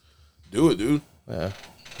 Whoa, do it, dude. Yeah,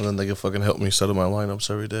 and then they can fucking help me set up my lineups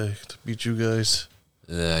every day to beat you guys.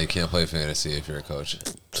 Yeah, you can't play fantasy if you're a coach.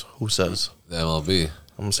 Who says? The MLB.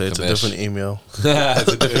 I'm gonna say it's a different email. It's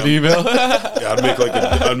a different email. Yeah,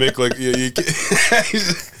 I'd make you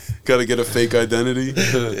gotta get a fake identity.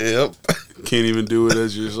 Yep. Can't even do it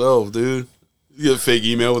as yourself, dude. You get a fake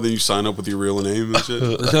email, and then you sign up with your real name and shit.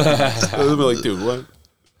 I'd be like, dude, what?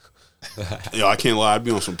 Yo, I can't lie. I'd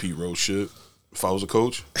be on some Pete Rose shit if I was a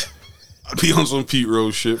coach. I'd be on some Pete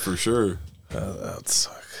Rose shit for sure. That'd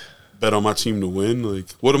suck. Bet on my team to win.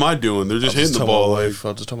 What am I doing? They're just hitting the ball. I'll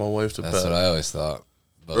just tell my wife to bet. That's what I always thought.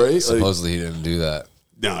 But right? Supposedly he didn't do that.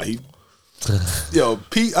 Nah, yo,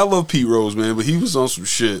 Pete. I love Pete Rose, man, but he was on some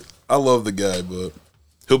shit. I love the guy, but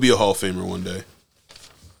he'll be a Hall of Famer one day.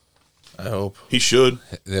 I hope He should.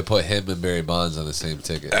 They put him and Barry Bonds on the same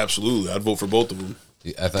ticket. Absolutely, I'd vote for both of them.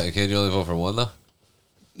 I thought can't you only vote for one though?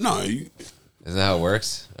 No, Isn't that how it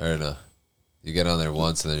works? Or no? You get on there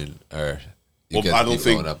once and then I don't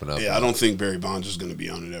think. going up and up. Yeah, I don't think Barry Bonds is going to be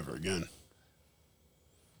on it ever again.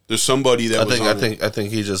 There's somebody that I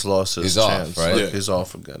think he just lost his chance. Off, right? Yeah. He's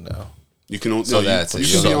off again now. You can. So you can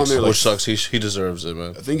be on there. Which sucks. He deserves it,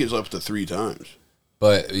 man. I think it's up to 3 times.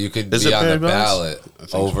 But you can be on the ballot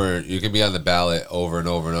over. You can be on the ballot over and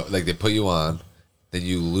over and over. They put you on, then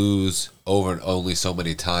you lose over and only so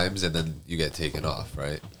many times, and then you get taken off,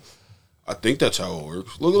 right? I think that's how it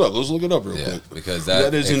works. Look it up. Let's look it up real quick. Because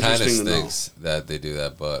that is Kind interesting of stinks that they do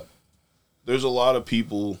that, but there's a lot of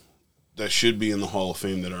people that should be in the Hall of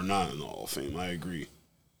Fame that are not in the Hall of Fame. I agree.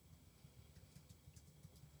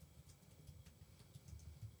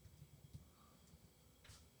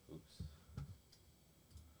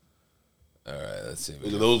 all right, let's see.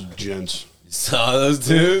 Look at those gents. You saw those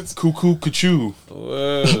dudes? Cuckoo, cachoo.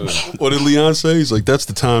 Whoa. What did Leon say? He's like, that's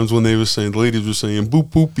the times when they were saying, the ladies were saying, boop,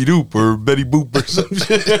 boopy doop, or Betty Boop, or some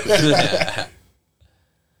shit.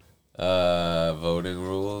 Voting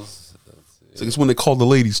rules. It's like, it's when they call the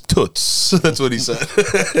ladies toots. That's what he said.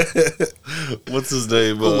 What's his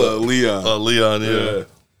name? Leon. Leon, yeah.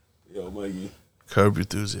 Yo, Mikey. Curb Your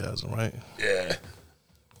Enthusiasm, right? Yeah.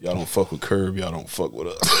 Y'all don't fuck with Curb. Y'all don't fuck with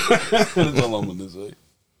us. That's all I'm going to say.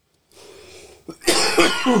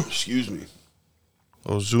 Excuse me.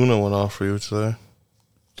 Ozuna went off for you today.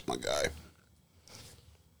 It's my guy.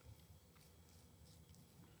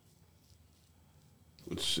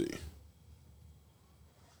 Let's see.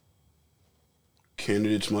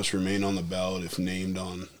 Candidates must remain on the ballot if named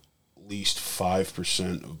on at least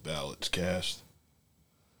 5% of ballots cast.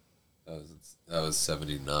 That was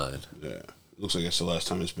 79. Yeah. Looks like that's the last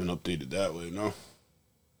time it's been updated that way, no?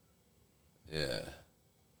 Yeah.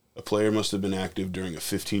 A player must have been active during a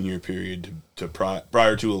 15-year period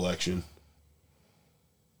prior to election.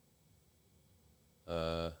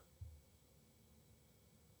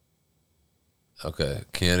 Okay.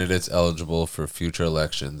 Candidates eligible for future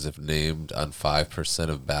elections if named on 5%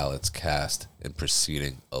 of ballots cast in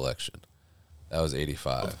preceding election. That was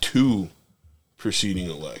 85. Of 2 preceding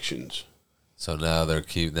elections. So now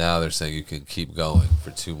they're saying you can keep going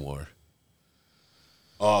for 2 more.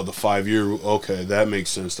 Oh, the 5-year rule. Okay, that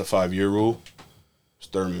makes sense. The 5-year rule. It's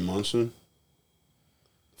Thurman Munson.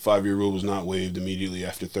 The 5-year rule was not waived immediately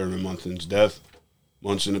after Thurman Munson's death.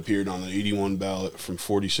 Munson appeared on the 81 ballot from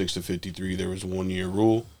 46 to 53. There was a 1-year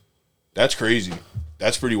rule. That's crazy.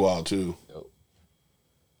 That's pretty wild, too.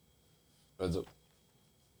 Yep.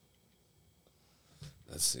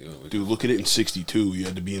 Let's see. Dude, look at it in 62. You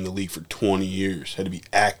had to be in the league for 20 years. Had to be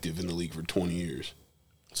active in the league for 20 years.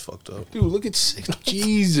 It's fucked up. Dude, look at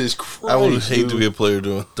Jesus Christ. I would hate to be a player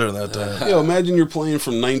during that time. Yo, imagine you're playing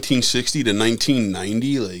from 1960 to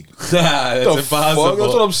 1990. Like, That's the impossible. fuck?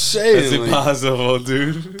 That's what I'm saying. It's like, impossible,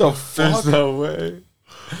 dude. The fuck? There's no way.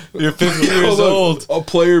 You're 50 Yo, years look, old. A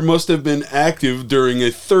player must have been active during a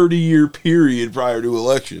 30-year period prior to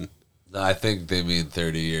election. No, I think they mean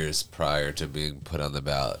 30 years prior to being put on the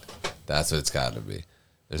ballot. That's what it's got to be.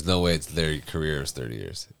 There's no way their career is 30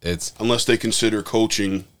 years. It's Unless they consider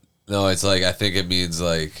coaching. No, it's like, I think it means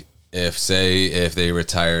like if they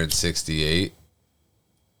retire in 68,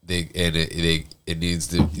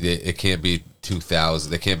 it can't be 2000.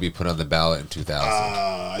 They can't be put on the ballot in 2000.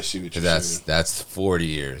 I see what you're saying. That's 40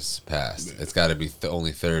 years past. Yeah. It's got to be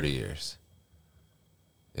only 30 years.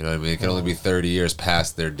 You know what I mean? It can only be 30 years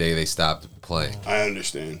past their day they stopped playing. I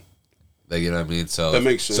understand. Like, you know what I mean? So That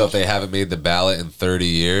makes sense. So if they haven't made the ballot in 30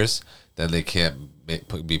 years, then they can't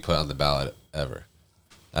be put on the ballot ever.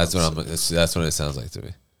 That's what it sounds like to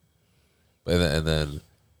me.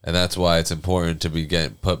 And that's why it's important to be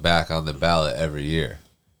getting put back on the ballot every year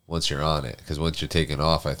once you're on it. Because once you're taken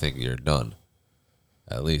off, I think you're done.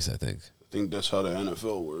 At least I think. I think that's how the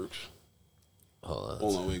NFL works. Hold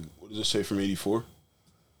on, wait. What does it say from 84?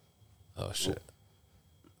 Oh shit!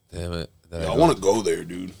 Damn it! I want to go there,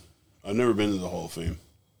 dude. I've never been to the Hall of Fame.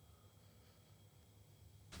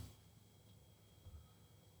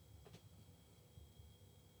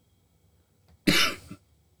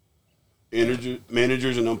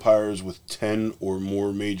 Managers and umpires with 10 or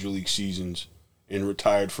more major league seasons and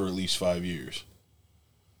retired for at least 5 years.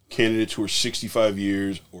 Candidates who are 65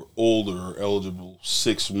 years or older are eligible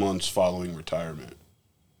 6 months following retirement.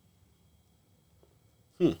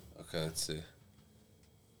 Okay, let's see.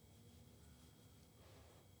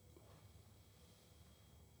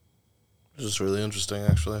 This is really interesting,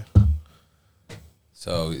 actually.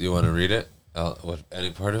 So you want to read it?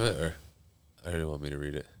 Any part of it, or do you want me to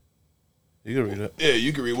read it? You can read it. Yeah,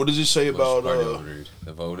 you can read. What does it say Which about part do you want to read?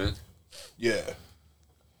 The voting? Yeah. It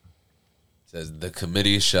says the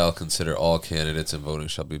committee shall consider all candidates, and voting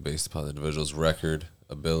shall be based upon the individual's record,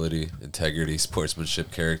 ability, integrity,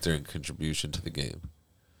 sportsmanship, character, and contribution to the game.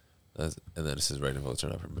 And then it says write-in votes are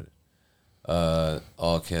not permitted.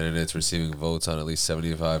 All candidates receiving votes on at least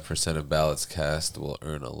 75% of ballots cast will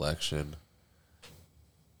earn election.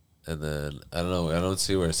 And then I don't know. I don't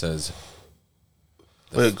see where it says.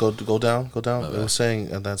 Wait, go down. It bad. was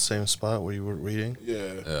saying at that same spot where you were reading.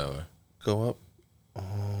 Yeah. Go up. What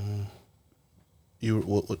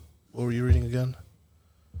were you reading again?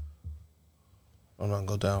 Oh no,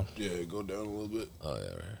 go down. Yeah, go down a little bit. Oh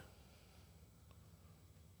yeah, right.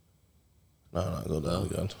 No, go down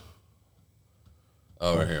again.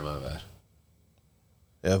 Oh, right here. My bad.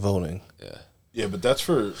 Yeah, voting. Yeah. Yeah, but that's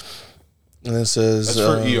for And it says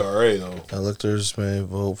for ERA though. electors may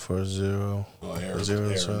vote for 0. Oh, yeah,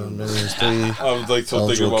 0.7 millions 3. I was like so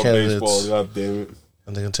thinking eligible about candidates. baseball. God damn it.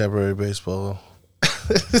 And the contemporary baseball. I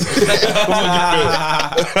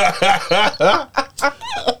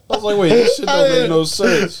was like, wait, this shit don't make no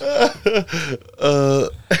sense.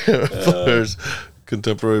 Players,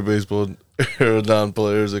 contemporary baseball era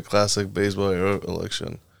non-players, a classic baseball era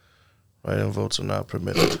election. Write-in votes are not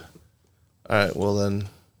permitted. All right, well then.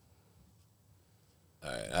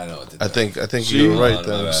 All right, I know what to do. I think See, you're right hold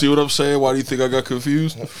on, then. my See what I'm saying? Why do you think I got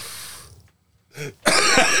confused?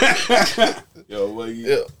 Yo, like,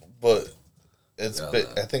 Yeah, but it's. Yeah,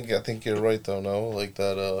 I think you're right though. No, like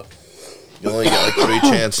that. You only get like 3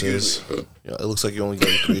 chances. Yeah, it looks like you only get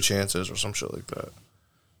like 3 chances or some shit like that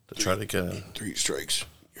to try to get in. 3 strikes.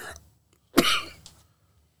 You're out.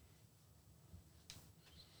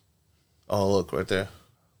 Oh, look right there.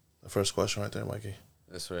 The first question right there, Mikey.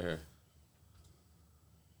 This right here.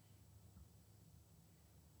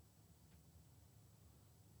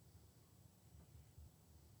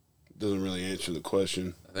 doesn't really answer the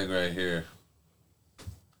question. I think right here.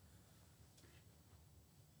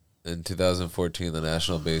 In 2014, the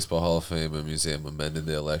National Baseball Hall of Fame and Museum amended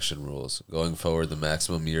the election rules. Going forward, the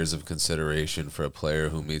maximum years of consideration for a player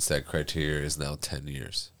who meets that criteria is now 10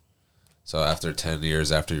 years. So after 10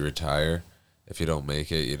 years after you retire, if you don't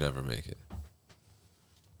make it, you never make it.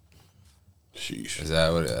 Sheesh. Is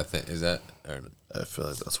that what I think? Is that? Or, I feel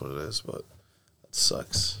like that's what it is, but that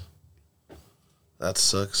sucks. That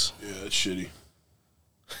sucks. Yeah, that's shitty.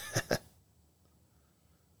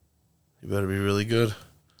 You better be really good.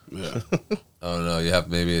 Yeah. oh no, you have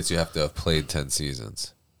to have played 10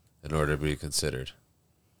 seasons in order to be considered.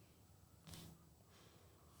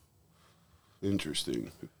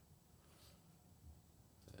 Interesting.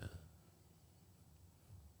 Yeah.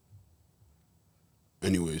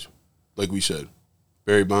 Anyways, like we said,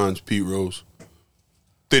 Barry Bonds, Pete Rose,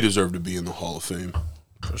 they deserve to be in the Hall of Fame.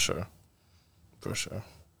 For sure. For sure.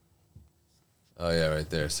 Oh yeah, right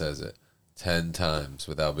there it says it. 10 times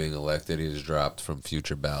without being elected, he is dropped from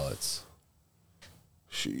future ballots.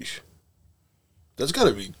 Sheesh. That's got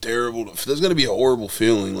to be terrible. That's got to be a horrible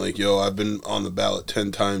feeling. Like, yo, I've been on the ballot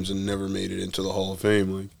 10 times and never made it into the Hall of Fame.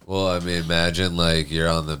 Like, well, I mean, imagine like you're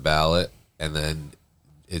on the ballot and then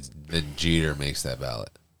Jeter makes that ballot.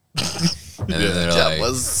 And then they're That like,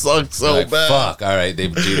 must suck so like, bad. fuck, all right,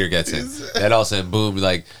 Jeter gets in. Then all of a sudden, boom,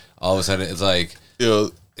 like all of a sudden it's like, Yo,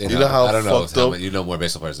 you know how I don't know fucked up? you know more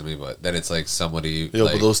baseball players than me, but then it's like somebody. Yo,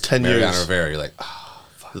 like, but those 10 Mariano years- Rivera, you're like, oh,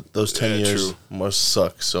 Those 10 Yeah, years true. must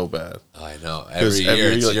suck so bad. I know. Every every year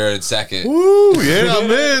year you're you're in second. Woo, yeah, I'm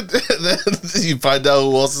in. And then you find out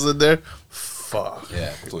who else is in there. Fuck.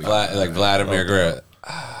 Yeah, like Vladimir Guerrero.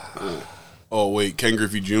 oh, wait, Ken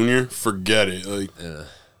Griffey Jr.? Forget it. Like,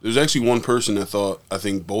 there's actually one person that thought, I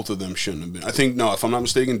think both of them shouldn't have been. I think, no, if I'm not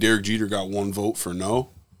mistaken, Derek Jeter got one vote for no.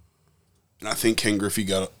 And I think Ken Griffey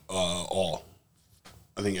got all.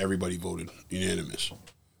 I think everybody voted unanimous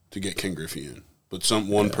to get Ken Griffey in. But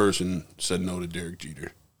one person said no to Derek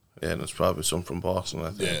Jeter. Yeah, and it's probably someone from Boston, I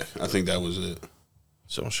think. Yeah, I think that was it.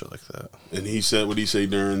 Some shit like that. And he said, what did he say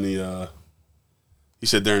during the, he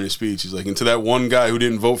said during his speech, he's like, and to that one guy who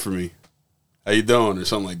didn't vote for me, how you doing? Or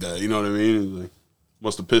something like that. You know what I mean? He's like,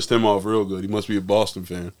 must have pissed him off real good. He must be a Boston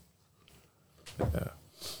fan. Yeah.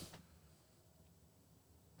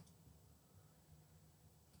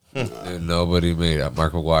 Dude, nobody made it.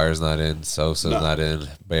 Mark McGuire's not in. Sosa's not in.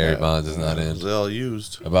 Barry Bonds is not in. They all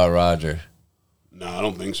used. About Roger? No, I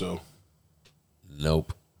don't think so.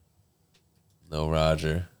 Nope. No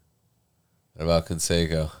Roger. What about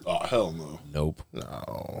Canseco? Oh, hell no. Nope.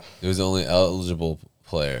 No. He was the only eligible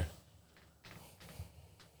player.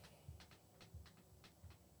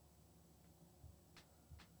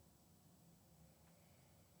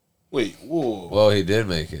 Wait, whoa. Well, he did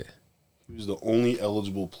make it. He was the only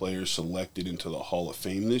eligible player selected into the Hall of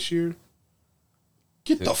Fame this year?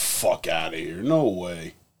 Get the fuck out of here. No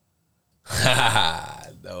way.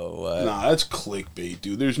 No way. Nah, that's clickbait,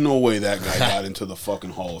 dude. There's no way that guy got into the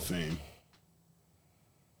fucking Hall of Fame.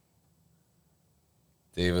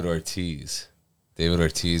 David Ortiz. David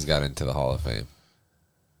Ortiz got into the Hall of Fame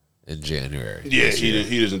in January. Yeah,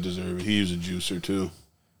 he doesn't deserve it. He was a juicer, too.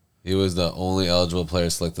 He was the only eligible player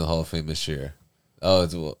selected in the Hall of Fame this year.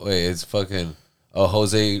 Oh, it's fucking... Oh,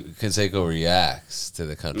 Jose Canseco reacts to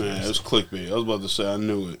the country. Nah, it was clickbait. I was about to say, I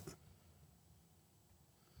knew it.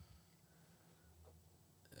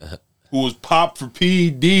 Who was popped for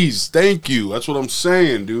PEDs. Thank you. That's what I'm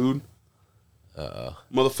saying, dude.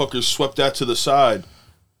 Motherfuckers swept that to the side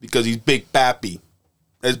because he's Big Pappy.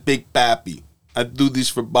 That's Big Pappy. I do this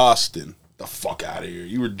for Boston. The fuck out of here.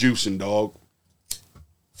 You were juicing, dog.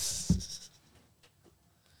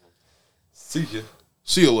 See ya.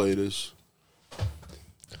 See you laters.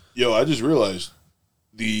 Yo, I just realized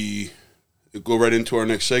go right into our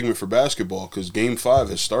next segment for basketball because Game 5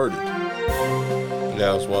 has started.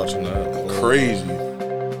 Yeah, I was watching that. Crazy.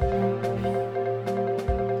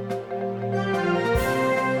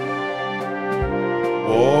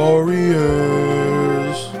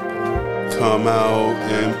 Warriors, come out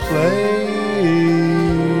and play.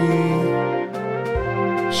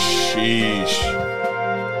 Sheesh.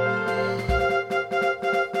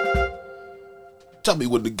 Tell me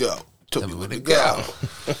when to go. Tell me when to go.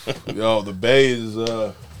 Yo, the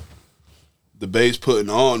Bay's putting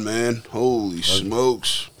on, man. Holy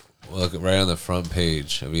smokes. Look, right on the front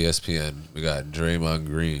page of ESPN, we got Draymond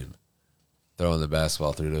Green throwing the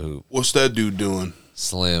basketball through the hoop. What's that dude doing?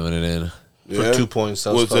 Slamming it in. For 2 points.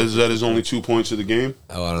 Is that his only 2 points of the game?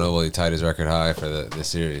 Oh, I don't know. Well, he tied his record high for the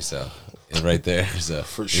series, so and right there. So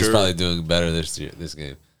For he's sure. probably doing better this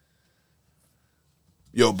game.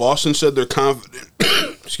 Yo, Boston said they're confident.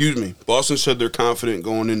 excuse me, Boston said they're confident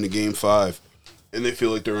going into Game 5, and they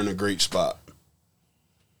feel like they're in a great spot.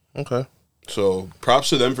 Okay. So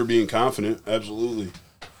props to them for being confident. Absolutely.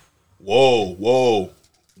 Whoa.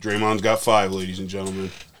 Draymond's got 5, ladies and gentlemen.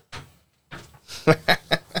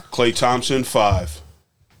 Klay Thompson, 5.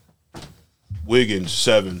 Wiggins,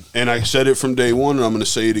 7. And I said it from day one, and I'm going to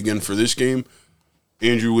say it again for this game.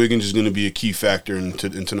 Andrew Wiggins is going to be a key factor in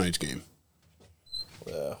tonight's game.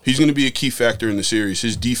 Yeah. He's going to be a key factor in the series.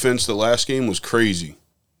 His defense the last game was crazy.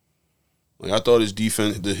 Like, I thought his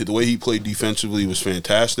defense, the way he played defensively was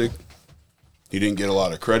fantastic. He didn't get a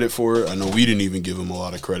lot of credit for it. I know we didn't even give him a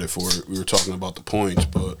lot of credit for it. We were talking about the points,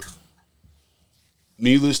 but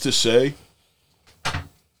needless to say,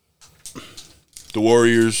 the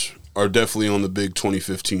Warriors are definitely on the big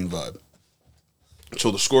 2015 vibe. So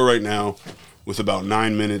the score right now, with about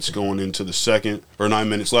 9 minutes going into the second, or 9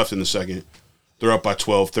 minutes left in the second, they're up by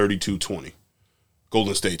 12, 32-20.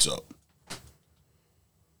 Golden State's up.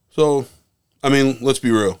 So, I mean, let's be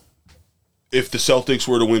real. If the Celtics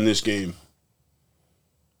were to win this game,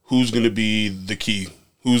 who's going to be the key?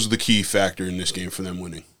 Who's the key factor in this game for them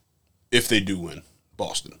winning? If they do win,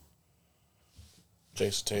 Boston.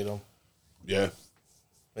 Jason Tatum. Yeah.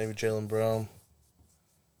 Maybe Jaylen Brown.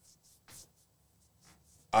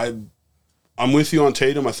 I'm with you on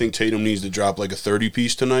Tatum. I think Tatum needs to drop like a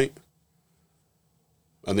 30-piece tonight.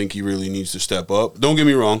 I think he really needs to step up. Don't get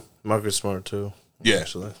me wrong. Marcus Smart, too. Yeah,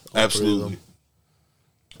 Actually. absolutely.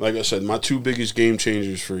 Like I said, my 2 biggest game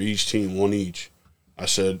changers for each team, 1 each. I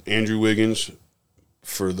said Andrew Wiggins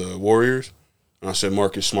for the Warriors, and I said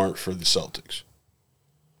Marcus Smart for the Celtics.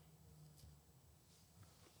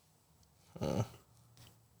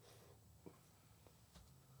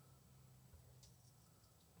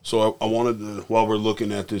 So I wanted to, while we're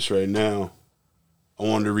looking at this right now, I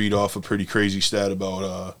wanted to read off a pretty crazy stat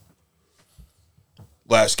about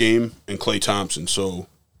last game and Klay Thompson. So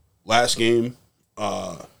last game,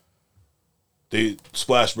 they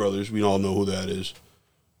Splash Brothers, we all know who that is.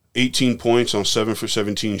 18 points on 7 for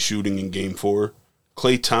 17 shooting in Game 4.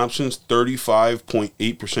 Klay Thompson's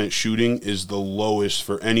 35.8% shooting is the lowest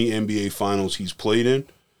for any NBA Finals he's played in,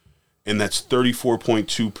 and that's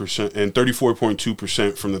 34.2% and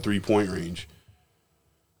 34.2% from the three-point range,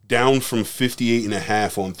 down from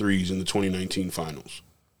 58.5 on threes in the 2019 Finals.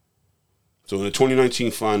 So in the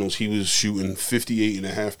 2019 Finals, he was shooting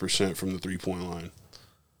 58.5% from the three-point line.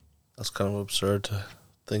 That's kind of absurd to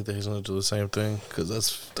think that he's going to do the same thing, because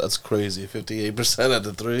that's crazy. 58% at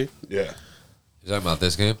the 3. Yeah. You talking about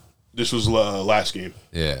this game? This was last game.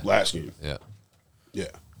 Yeah. Last game. Yeah. Yeah.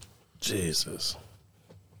 Jesus.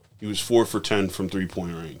 He was 4 for 10 from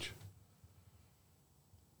three-point range.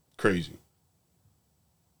 Crazy.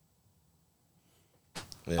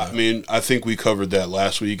 Yeah. I mean, I think we covered that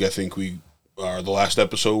last week. I think the last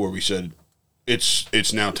episode where we said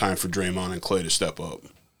it's now time for Draymond and Klay to step up.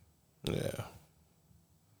 Yeah.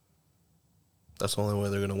 That's the only way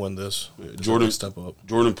they're going to win this. Yeah, Jordan step up.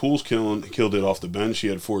 Jordan Poole's killed it off the bench. He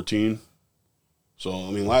had 14. So I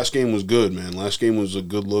mean, last game was good, man. Last game was a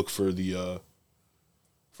good look for the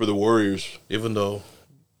Warriors. Even though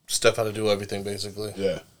Steph had to do everything basically.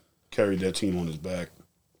 Yeah, carried that team on his back.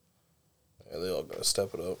 Yeah, they all got to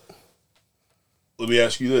step it up. Let me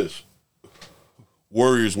ask you this: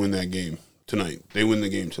 Warriors win that game tonight. They win the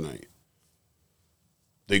game tonight.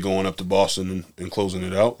 They going up to Boston and closing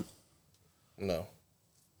it out? No.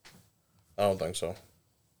 I don't think so.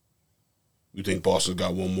 You think Boston's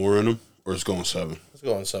got one more in them, or it's going 7? It's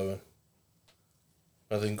going 7.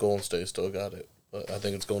 I think Golden State still got it, but I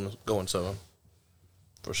think it's going 7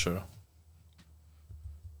 for sure.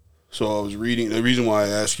 So I was reading. The reason why I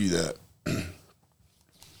ask you that,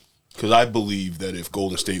 because I believe that if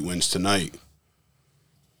Golden State wins tonight,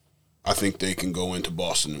 I think they can go into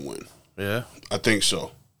Boston and win. Yeah? I think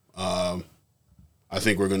so. I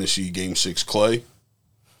think we're going to see Game 6 Klay.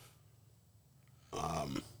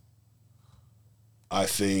 I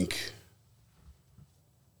think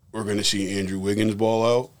we're going to see Andrew Wiggins ball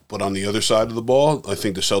out. But on the other side of the ball, I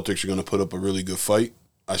think the Celtics are going to put up a really good fight.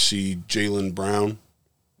 I see Jaylen Brown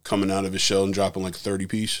coming out of his shell and dropping like a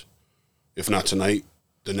 30-piece. If not tonight,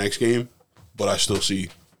 the next game. But I still see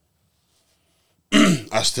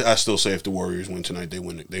I still say if the Warriors win tonight, they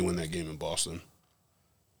win that game in Boston.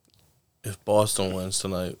 If Boston wins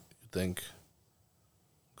tonight, you think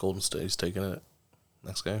Golden State's taking it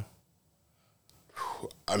next game?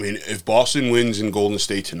 I mean, if Boston wins in Golden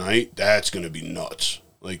State tonight, that's going to be nuts.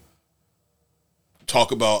 Like,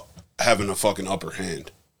 talk about having a fucking upper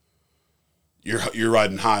hand. You're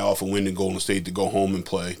riding high off a win in Golden State to go home and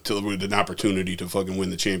play with an opportunity to fucking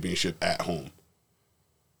win the championship at home.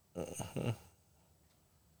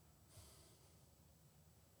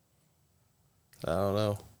 I don't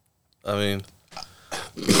know. I mean,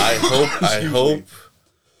 I hope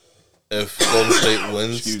if Golden State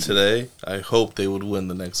wins today, I hope they would win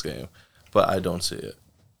the next game. But I don't see it.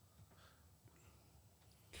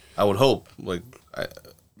 I would hope. Like, I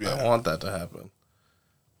want that to happen.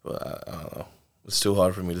 But I don't know. It's too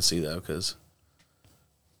hard for me to see that because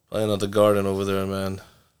playing at the Garden over there, man.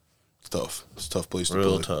 It's tough. It's a tough place to play.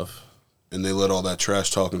 Real tough. And they let all that trash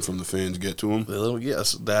talking from the fans get to them.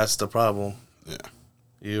 Yes, that's the problem. Yeah.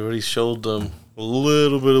 You already showed them a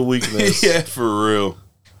little bit of weakness. Yeah, for real.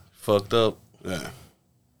 Fucked up. Yeah.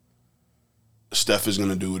 Steph is going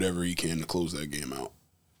to do whatever he can to close that game out.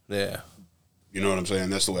 Yeah. You know what I'm saying?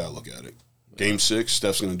 That's the way I look at it. Game 6,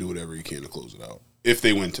 Steph's going to do whatever he can to close it out. If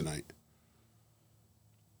they win tonight.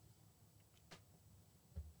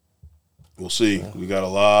 We'll see. We got a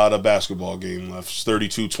lot of basketball game left. It's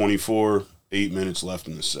 32-24, 8 minutes left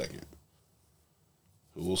in the second.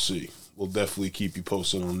 We'll see. We'll definitely keep you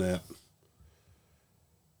posted on that.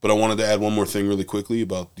 But I wanted to add one more thing really quickly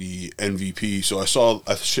about the MVP. So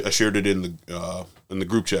I shared it in the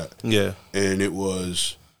group chat. Yeah. And it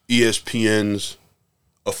was ESPN's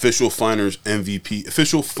official finals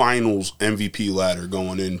MVP ladder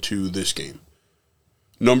going into this game.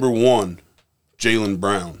 Number 1, Jaylen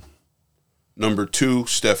Brown. Number 2,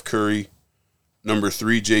 Steph Curry. Number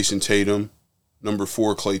 3, Jason Tatum. Number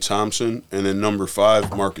 4, Klay Thompson. And then number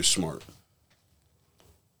 5, Marcus Smart.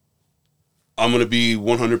 I'm going to be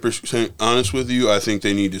 100% honest with you. I think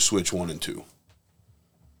they need to switch 1 and 2.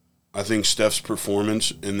 I think Steph's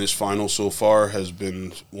performance in this final so far has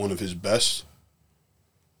been one of his best.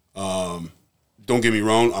 Don't get me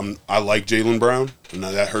wrong. I like Jaylen Brown, and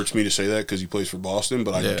that hurts me to say that because he plays for Boston.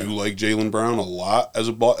 But I do like Jaylen Brown a lot as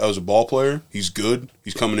a ball player. He's good.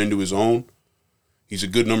 He's coming into his own. He's a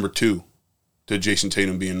good number 2 to Jason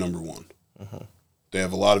Tatum being number 1. They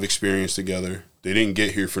have a lot of experience together. They didn't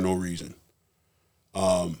get here for no reason.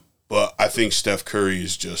 But I think Steph Curry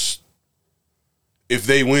is just, if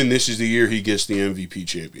they win, this is the year he gets the MVP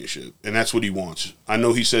championship. And that's what he wants. I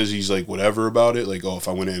know he says he's like whatever about it. Like, oh, if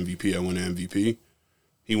I win an MVP, I win an MVP.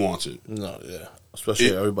 He wants it. No, yeah.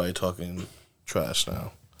 Especially everybody talking trash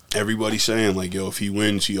now. Everybody's saying, like, yo, if he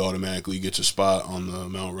wins, he automatically gets a spot on the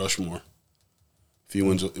Mount Rushmore. If he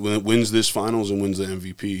wins this finals and wins the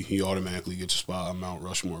MVP, he automatically gets a spot on Mount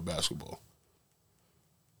Rushmore basketball.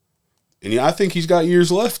 And yeah, I think he's got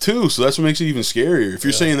years left, too, so that's what makes it even scarier. If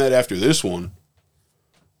you're saying that after this one.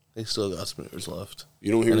 They still got some years left.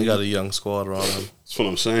 You don't hear and they got a young squad around him. That's what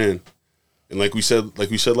I'm saying. And like we said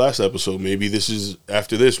last episode, maybe this is,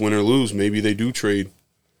 after this, win or lose, maybe they do trade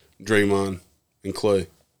Draymond and Klay.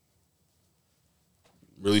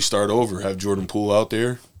 Really start over. Have Jordan Poole out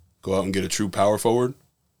there. Go out and get a true power forward.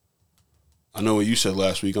 I know what you said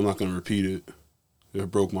last week. I'm not going to repeat it.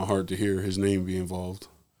 It broke my heart to hear his name be involved.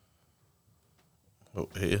 Oh,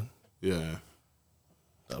 yeah? Yeah.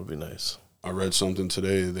 That would be nice. I read something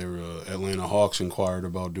today. They were Atlanta Hawks inquired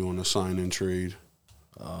about doing a sign-in trade.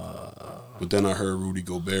 But then I heard Rudy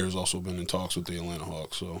Gobert has also been in talks with the Atlanta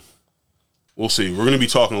Hawks. So we'll see. We're going to be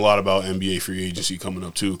talking a lot about NBA free agency coming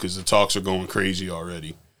up, too, because the talks are going crazy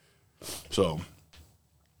already. So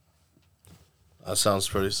that sounds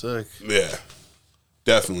pretty sick. Yeah,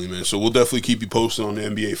 definitely, man. So we'll definitely keep you posted on the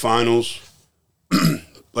NBA Finals.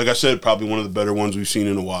 Like I said, probably one of the better ones we've seen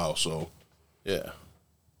in a while. So yeah.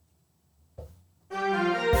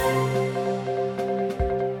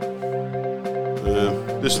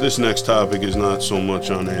 This next topic is not so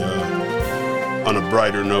much on a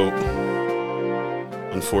brighter note,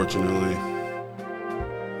 unfortunately.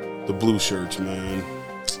 The blue shirts, man.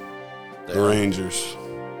 The Rangers.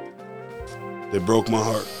 They broke my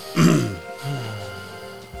heart.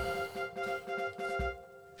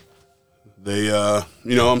 They,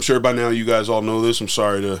 I'm sure by now you guys all know this. I'm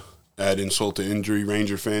sorry to add insult to injury,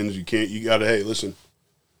 Ranger fans. You gotta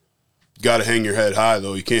hang your head high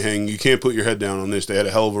though. You can't put your head down on this. They had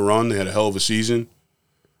a hell of a run. They had a hell of a season.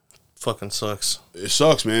 Fucking sucks. It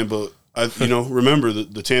sucks, man. But remember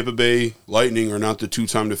the Tampa Bay Lightning are not the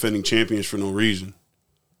 2-time defending champions for no reason.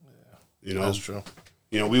 Yeah, that's true.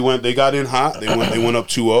 They got in hot. They went up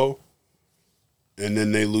 2-0, and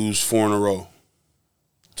then they lose 4 in a row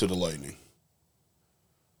to the Lightning.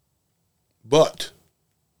 But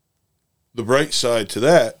the bright side to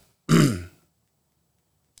that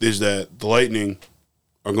is that the Lightning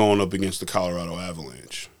are going up against the Colorado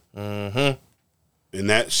Avalanche. Mm-hmm. And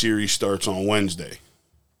that series starts on Wednesday.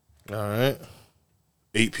 All right.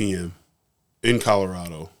 8 p.m. in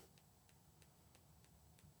Colorado.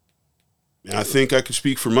 And I think I could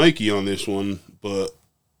speak for Mikey on this one, but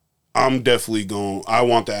I'm definitely going. I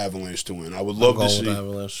want the Avalanche to win. I would love to see the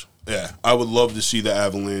Avalanche. Yeah, I would love to see the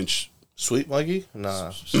Avalanche. Sweet Mikey?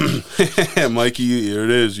 Nah. Mikey, here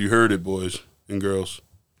it is. You heard it, boys and girls.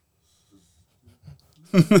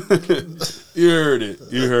 You heard it.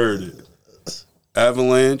 You heard it.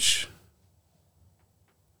 Avalanche.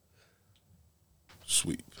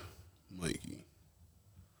 Sweep. Mikey.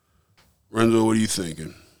 Renzo, what are you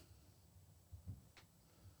thinking?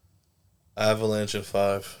 Avalanche in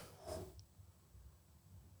 5.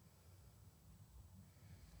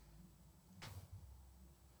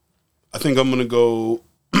 I think I'm gonna go.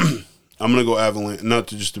 I'm gonna go Avalanche. Not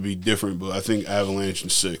to just to be different, but I think Avalanche in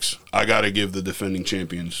 6. I gotta give the defending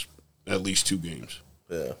champions at least 2 games.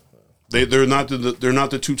 Yeah. They're not the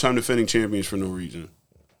 2-time defending champions for no reason.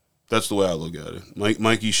 That's the way I look at it.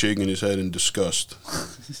 Mikey's shaking his head in disgust.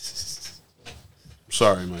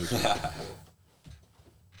 Sorry, Mike.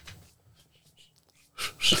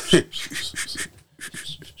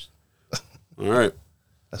 All right.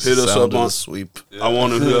 That's Hit the us sound up of on the sweep. I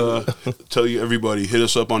want to tell you, everybody, hit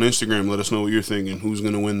us up on Instagram. Let us know what you're thinking. Who's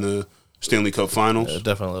going to win the Stanley Cup Finals? Yeah,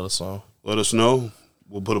 definitely let us know. Let us know.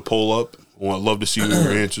 We'll put a poll up. I'd love to see what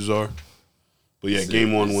your answers are. But yeah,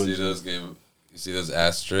 game 1 wins. You see those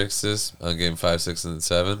asterisks on game 5, 6, and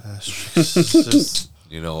 7?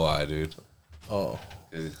 You know why, dude. Oh.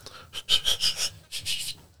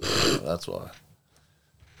 That's why.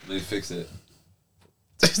 Let me fix it.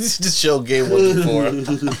 Just show game 1 before.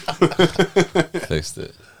 Fixed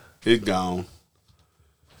it. It gone.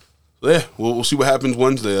 Yeah, we'll see what happens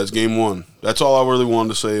Wednesday. That's game 1. That's all I really wanted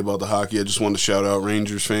to say about the hockey. I just wanted to shout out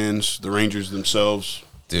Rangers fans, the Rangers themselves.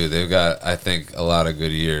 Dude, they've got, I think, a lot of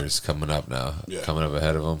good years coming up now. Yeah. Coming up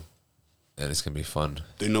ahead of them. And it's going to be fun.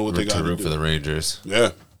 They know what they got to root do. for the Rangers.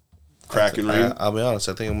 Yeah. Cracking rain. I'll be honest.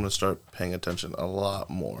 I think I'm going to start paying attention a lot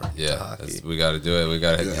more to hockey. We got to do it. We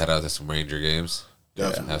got to head out to some Ranger games.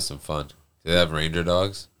 Definitely. Have some fun. Do they have Ranger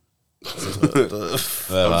dogs? The-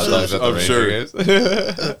 They have hot dogs at the I'm Ranger sure. games?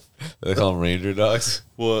 They call them Ranger dogs?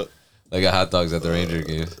 what? They got hot dogs at the Ranger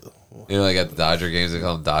games. You know, like at the Dodger games, they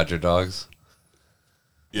call them Dodger dogs.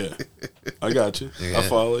 Yeah. I got you. I Yeah.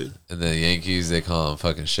 follow you. And the Yankees, they call them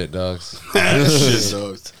fucking shit dogs. Shit,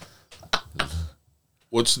 dog.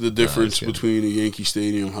 What's the difference kidding. between a Yankee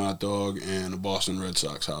Stadium hot dog and a Boston Red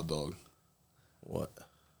Sox hot dog? What?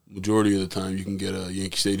 Majority of the time, you can get a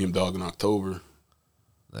Yankee Stadium dog in October.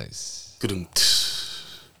 Nice.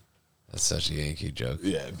 That's That's such a Yankee joke.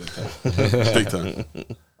 Yeah, big time. Big time.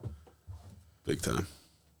 Big time.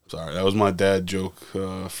 Sorry, that was my dad joke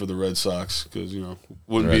for the Red Sox because, wouldn't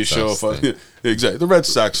The be Red a show Sox if I... Exactly. The Red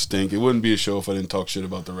Sox stink. It wouldn't be a show if I didn't talk shit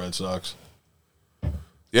about the Red Sox.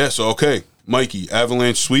 Yeah, so, okay. Mikey,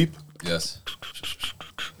 Avalanche sweep. Yes.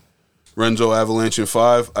 Renzo, Avalanche in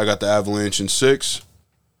 5. I got the Avalanche in 6.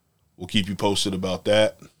 We'll keep you posted about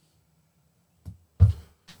that.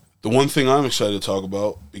 The one thing I'm excited to talk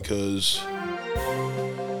about, because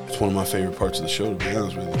it's one of my favorite parts of the show, to be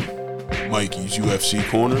honest with you. Mikey's UFC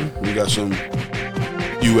Corner. We got some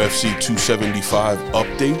UFC 275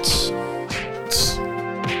 updates.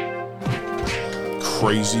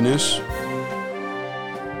 Craziness.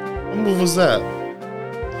 What move was that?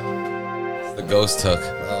 The ghost hook.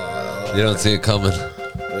 You don't see it coming.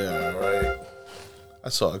 Yeah, right. I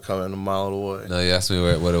saw it coming a mile away. No, you asked me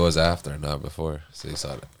what it was after, not before. So you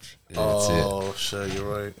saw it. You didn't see it. Oh, shit, you're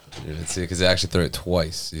right. You didn't see it because they actually threw it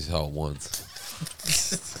twice. You saw it once.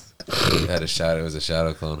 It had a shadow. It was a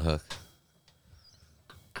shadow clone hook.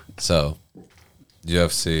 So,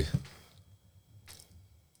 UFC.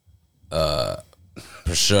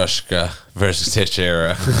 Prochazka versus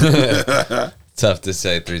Teixeira. Tough to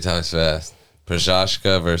say 3 times fast.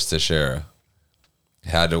 Prochazka versus Teixeira.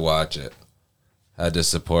 Had to watch it. Had to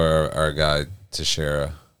support our guy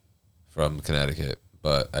Teixeira from Connecticut.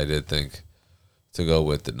 But I did think to go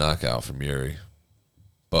with the knockout from Yuri.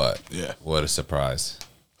 But Yeah. what a surprise.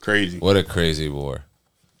 Crazy. What a crazy war.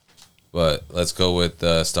 But let's go with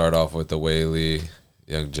start off with the Whaley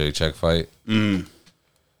Young Jedrzjczyk fight. You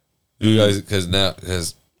guys,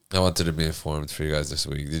 because I wanted to be informed for you guys this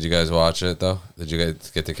week. Did you guys watch it though? Did you guys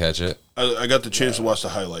get to catch it? I got the chance to watch the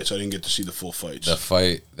highlights. I didn't get to see the full fights. That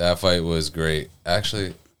fight was great.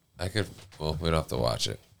 Actually, we don't have to watch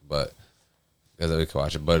it, but because we can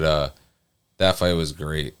watch it. But that fight was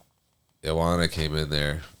great. Ioana came in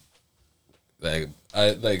there. If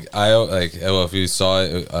you saw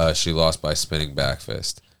it, she lost by spinning back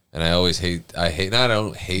fist. And I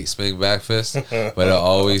don't hate spinning back fist, but it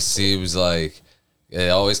always seems like it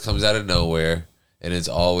always comes out of nowhere, and it's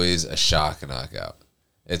always a shock knockout.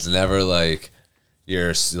 It's never like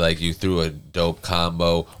you're like you threw a dope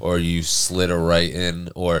combo, or you slid a right in,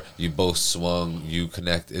 or you both swung, you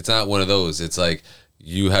connect. It's not one of those. It's like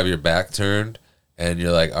you have your back turned and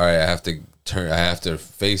you're like, all right, I have to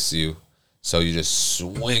face you. So you just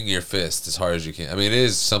swing your fist as hard as you can. I mean, it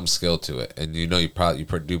is some skill to it, and you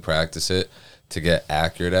do practice it to get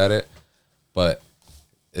accurate at it. But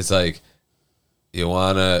it's like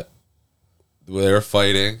they're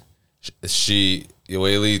fighting.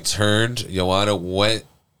 Yoeli turned. Joanna went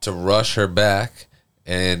to rush her back,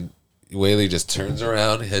 and Yoeli just turns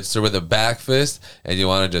around, hits her with a back fist, and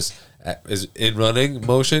Joanna just is in running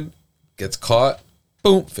motion, gets caught,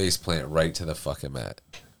 boom, face plant right to the fucking mat.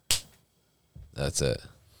 That's it.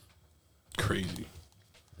 Crazy.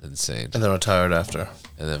 Insane. And then retired after.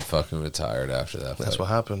 And then fucking retired after that. That's what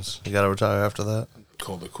happens. You got to retire after that.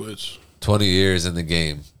 Called it quits. 20 years in the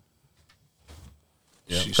game.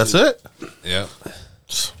 Yep. That's it? Yep.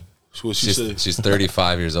 That's what she said. She's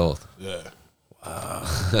 35 years old. Yeah. Wow.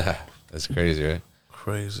 That's crazy, right?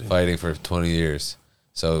 Crazy. Fighting for 20 years.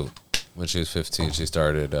 So when she was 15, she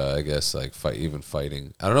started, I guess, like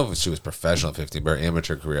fighting. I don't know if she was professional at 15, but her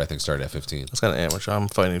amateur career, I think, started at 15. That's kind of amateur. I'm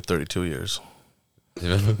fighting 32 years. You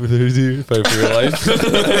remember 32? Fight for your life?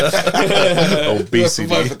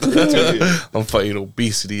 Obesity. I'm fighting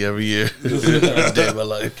obesity every year. Every day of my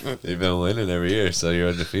life. You've been winning every year, so you're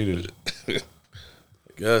undefeated. I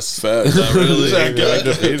guess. Facts. Not really. You're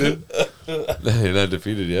undefeated. You're not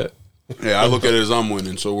defeated yet. Yeah, I look at it as I'm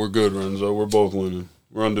winning, so we're good, Renzo. We're both winning.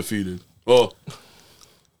 We're undefeated. Well,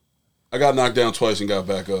 I got knocked down twice and got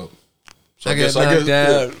back up. So I get knocked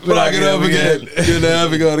down, but I get up again. Get down,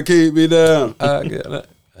 you're gonna keep me down.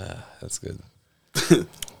 That's good.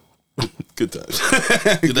 Good times.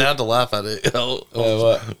 You didn't have to laugh at it.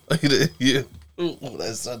 What? You when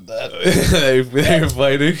I said that. They're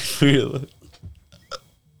fighting.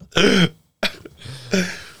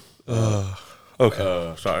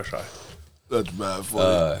 Okay. Sorry. That's bad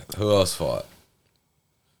funny. Who else fought?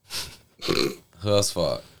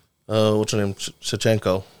 What's her name?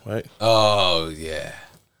 Shevchenko, right? Oh, yeah.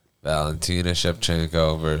 Valentina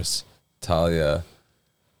Shevchenko versus Talia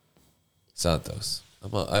Santos.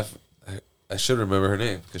 I should remember her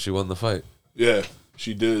name because she won the fight. Yeah,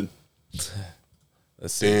 she did.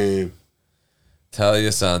 Let's see. Damn.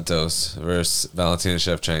 Talia Santos versus Valentina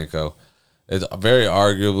Shevchenko. It's very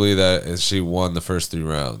arguably that she won the first 3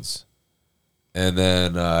 rounds. And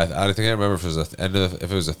then I think I remember if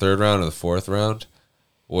it was the third round or the fourth round,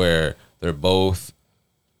 where they're both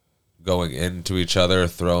going into each other,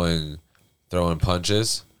 throwing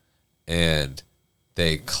punches, and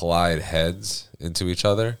they collide heads into each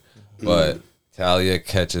other. But Talia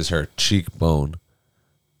catches her cheekbone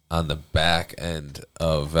on the back end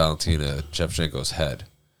of Valentina Shevchenko's head.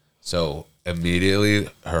 So immediately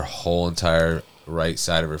her whole entire right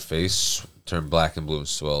side of her face turned black and blue and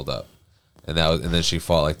swelled up. And then she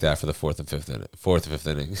fought like that for the fourth and fifth round.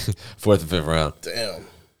 Damn.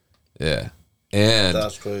 Yeah. And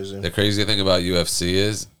That's crazy. the crazy thing about UFC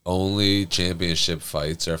is only championship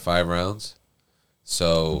fights are 5 rounds.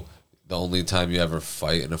 So the only time you ever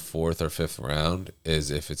fight in a 4th or 5th round is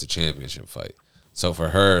if it's a championship fight. So for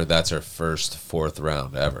her, that's her first 4th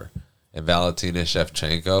round ever. And Valentina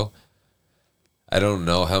Shevchenko, I don't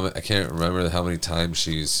know I can't remember how many times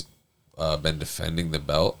she's been defending the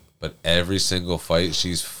belt. But every single fight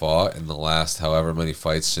she's fought in the last however many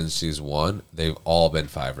fights since she's won, they've all been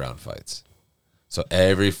 5-round fights. So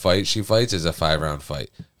every fight she fights is a 5-round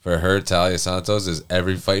fight. For her, Talia Santos, is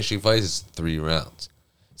every fight she fights is 3 rounds.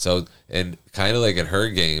 So, and kind of like in her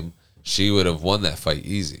game, she would have won that fight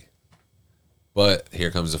easy. But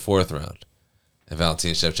here comes the 4th round. And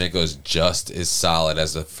Valentina Shevchenko is just as solid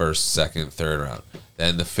as the 1st, 2nd, 3rd round.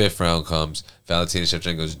 Then the 5th round comes, Valentina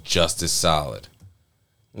Shevchenko is just as solid.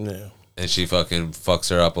 Yeah. And she fucking fucks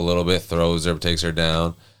her up a little bit, throws her, takes her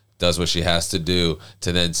down, does what she has to do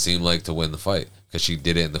to then seem like to win the fight because she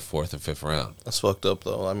did it in the 4th and 5th round. That's fucked up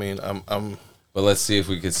though. I mean, I'm. But let's see if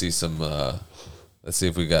we could see some. Let's see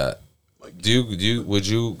if we got. Would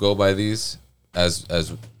you go by these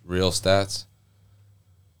as real stats?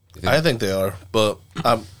 I think they are, but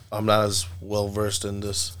I'm not as well versed in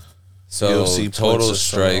this. So UFC total points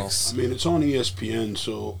strikes. I mean, it's on ESPN,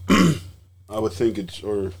 so I would think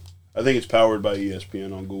I think it's powered by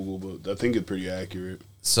ESPN on Google, but I think it's pretty accurate.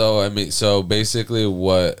 So basically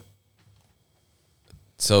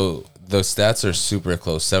so the stats are super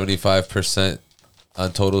close. 75%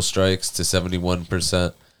 on total strikes to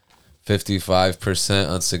 71%, 55%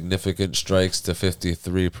 on significant strikes to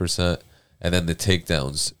 53%, and then the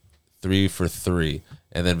takedowns 3 for 3.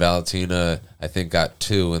 And then Valentina, I think, got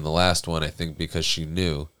 2 in the last one, I think, because she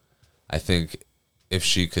knew. I think if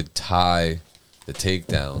she could tie the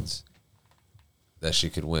takedowns, that she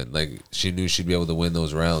could win. Like, she knew she'd be able to win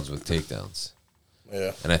those rounds with takedowns.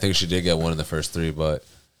 Yeah. And I think she did get one in the first 3, but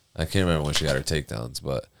I can't remember when she got her takedowns.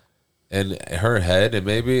 But in her head, and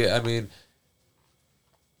maybe, I mean,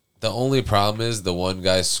 the only problem is the one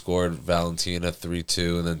guy scored Valentina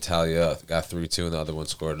 3-2, and then Talia got 3-2, and the other one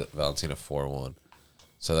scored Valentina 4-1.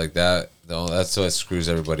 So, like, that's what screws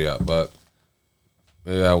everybody up. But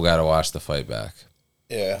maybe I got to watch the fight back.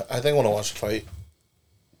 Yeah, I think I want to watch the fight.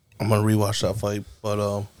 I'm going to rewatch that fight, but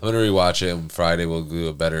I'm going to rewatch it, and Friday we'll do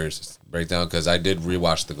a better breakdown, because I did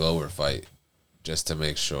rewatch the Glover fight just to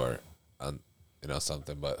make sure on,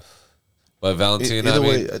 something. But Valentina, either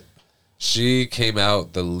way, she came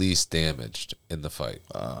out the least damaged in the fight.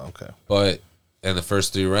 okay. But in the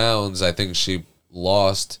first 3 rounds, I think she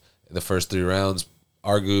lost the first 3 rounds,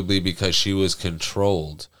 arguably because she was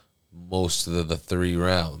controlled most of the 3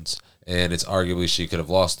 rounds. And it's arguably she could have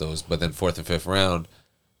lost those. But then 4th and 5th round,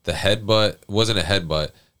 the headbutt wasn't a headbutt.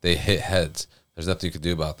 They hit heads. There's nothing you could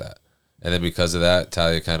do about that. And then because of that,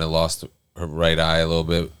 Talia kind of lost her right eye a little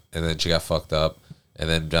bit, and then she got fucked up. And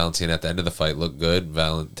then Valentina at the end of the fight looked good.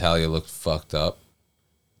 Talia looked fucked up.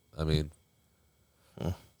 I mean,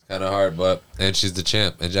 it's kind of hard, and she's the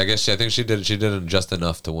champ. And I think she did just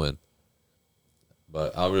enough to win.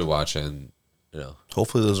 But I'll rewatch it, and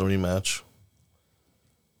hopefully there's a rematch.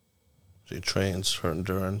 She trains her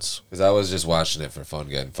endurance. Because I was just watching it for fun,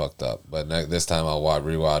 getting fucked up. But this time I'll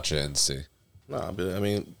rewatch it and see. Nah, but I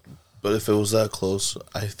mean, if it was that close,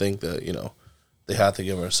 I think that they have to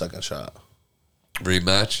give her a second shot.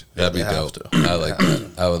 Rematch? Yeah, That'd be dope. to. I like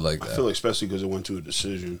that. I would like that. I feel like especially because it went to a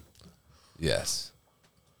decision. Yes.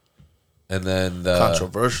 And then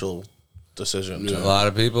controversial decision. A lot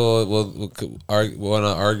of people will want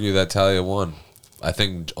to argue that Talia won. I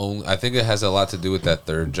think it has a lot to do with that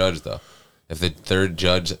third judge, though. If the third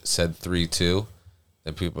judge said 3-2,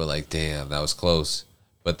 then people are like, "Damn, that was close."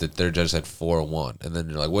 But the third judge said 4-1, and then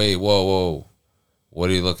you're like, "Wait, whoa, what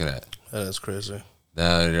are you looking at?" That is crazy.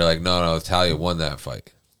 Now you're like, "No, Talia won that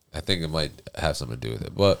fight." I think it might have something to do with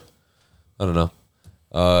it, but I don't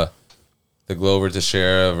know. The Glover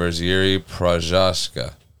Teixeira versus Yuri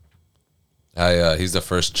Prochazka. He's the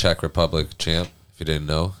first Czech Republic champ. If you didn't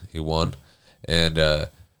know, he won. And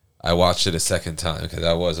I watched it a second time because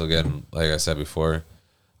I was, again, like I said before,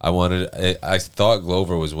 I thought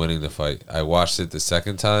Glover was winning the fight. I watched it the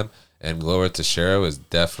second time, and Glover Teixeira was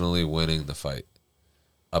definitely winning the fight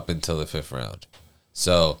up until the 5th round.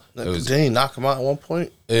 So didn't he knock him out at one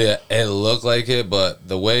point? Yeah, it looked like it, but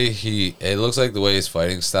it looks like the way his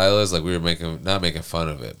fighting style is, like we were not making fun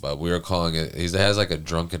of it, but we were calling it, he has like a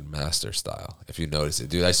drunken master style, if you notice it.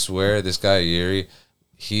 Dude, I swear this guy Yuri,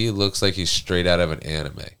 he looks like he's straight out of an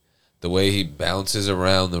anime. The way he bounces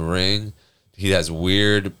around the ring, he has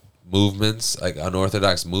weird movements, like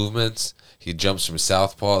unorthodox movements. He jumps from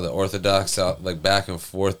southpaw to orthodox, like back and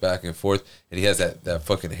forth, and he has that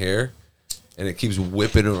fucking hair. And it keeps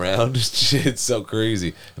whipping around. It's so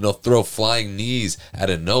crazy. And they'll throw flying knees out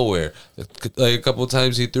of nowhere. Like a couple of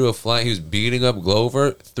times he was beating up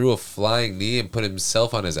Glover, threw a flying knee and put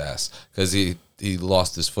himself on his ass because he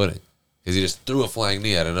lost his footing. Because he just threw a flying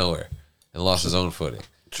knee out of nowhere and lost his own footing.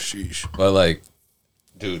 Sheesh. But like,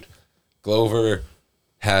 dude, Glover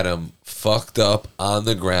had him fucked up on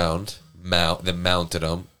the ground, then mounted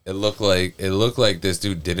him. It looked like this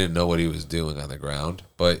dude didn't know what he was doing on the ground,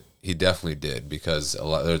 but he definitely did because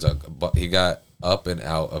he got up and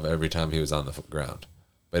out of every time he was on the ground.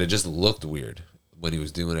 But it just looked weird when he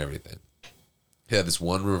was doing everything. He had this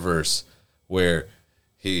one reverse where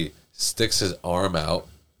he sticks his arm out.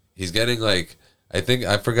 He's getting like, I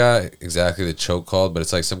forgot exactly the choke called, but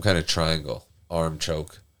it's like some kind of triangle, arm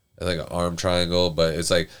choke. It's like an arm triangle, but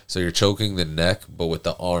it's like, so you're choking the neck, but with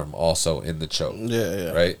the arm also in the choke.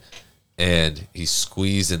 Yeah. Right? And he's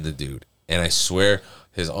squeezing the dude. And I swear,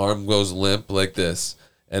 his arm goes limp like this,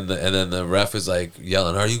 and then the ref is like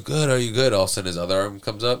yelling, "Are you good? Are you good?" All of a sudden, his other arm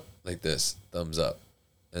comes up like this, thumbs up,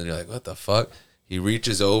 and you're like, "What the fuck?" He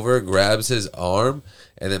reaches over, grabs his arm,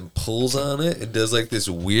 and then pulls on it, and does like this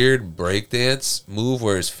weird breakdance move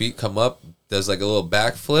where his feet come up, does like a little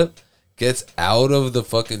backflip, gets out of the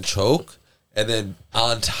fucking choke, and then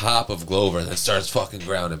on top of Glover, and then starts fucking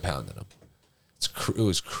ground and pounding him. It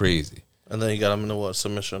was crazy. And then he got him into what,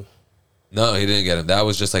 submission? No, he didn't get him. That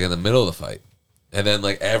was just like in the middle of the fight. And then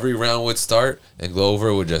like every round would start and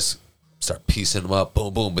Glover would just start piecing him up,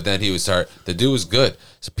 boom, boom. But then he would start, the dude was good.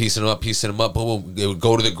 So piecing him up, boom, boom. It would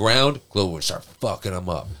go to the ground, Glover would start fucking him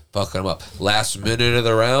up. Last minute of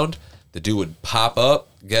the round, the dude would pop up,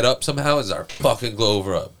 get up somehow, and start fucking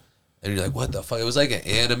Glover up. And you're like, what the fuck? It was like an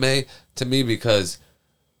anime to me because,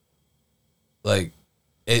 like,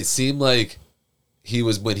 it seemed like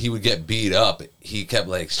when he would get beat up, he kept,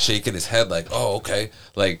 like, shaking his head like, oh, okay.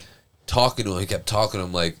 Like, talking to him. He kept talking to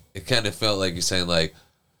him. Like, it kind of felt like he's saying, like,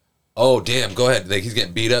 oh, damn, go ahead. Like, he's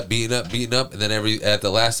getting beaten up. And then at the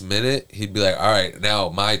last minute, he'd be like, all right, now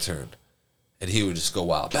my turn. And he would just go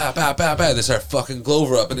wild. Bah, bah, bah, bah. And they start fucking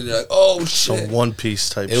Glover up. And then you're like, oh, shit. Some One Piece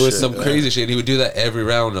type shit. It was some crazy shit. He would do that every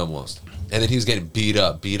round almost. And then he was getting beat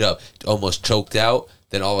up, almost choked out.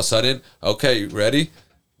 Then all of a sudden, okay, you ready?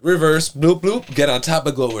 Reverse, bloop, bloop. Get on top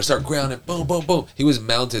of Glover. Start grounding. Boom, boom, boom. He was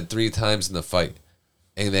mounted 3 times in the fight.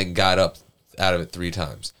 And then got up out of it 3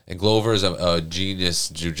 times. And Glover is a genius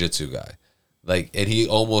jiu-jitsu guy. Like, and he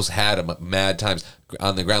almost had him mad times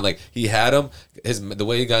on the ground. Like, he had him. The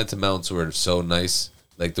way he got into mounts were so nice.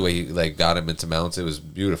 Like, the way he, like, got him into mounts, it was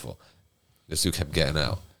beautiful. This dude kept getting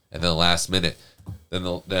out. And then the last minute, then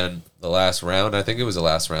the last round, I think it was the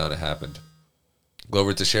last round it happened.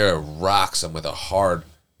 Glover Teixeira rocks him with a hard.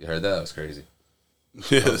 You heard that? That was crazy.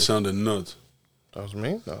 Yeah, that sounded nuts. That was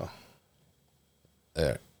me? No.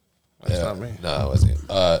 There. That's not me. No, it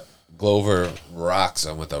wasn't. Glover rocks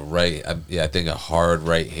him with I think a hard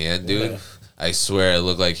right hand, dude. Yeah. I swear it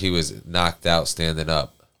looked like he was knocked out standing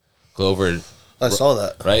up. Glover. I saw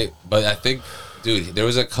that. Right? But I think, dude, there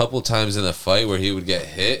was a couple times in the fight where he would get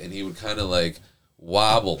hit and he would kind of like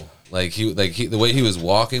wobble. The way he was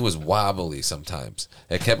walking was wobbly sometimes.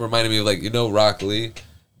 It kept reminding me of, like, Rock Lee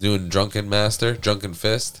doing Drunken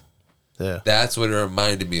Fist. Yeah. That's what it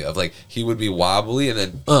reminded me of. Like, he would be wobbly and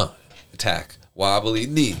then attack. Wobbly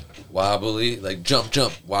knee. Wobbly, like jump,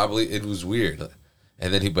 wobbly. It was weird.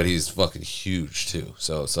 And then but he's fucking huge too.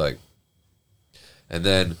 So it's like, and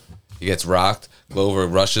then he gets rocked. Glover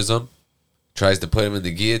rushes him, tries to put him in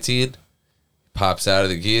the guillotine, pops out of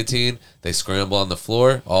the guillotine. They scramble on the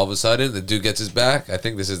floor. All of a sudden, the dude gets his back. I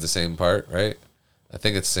think this is the same part, right? I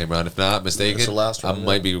think it's the same round. If not mistaken, it's the last round, I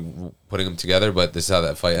might be putting them together, but this is how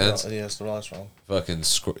that fight ends. Yeah, it's the last round. Fucking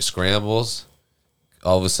scrambles.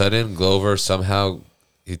 All of a sudden, Glover somehow,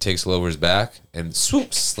 he takes Glover's back and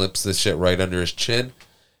swoop, slips the shit right under his chin,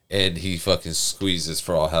 and he fucking squeezes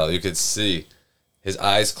for all hell. You could see his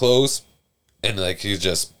eyes close, and like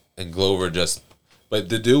Glover just, but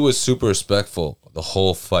the dude was super respectful the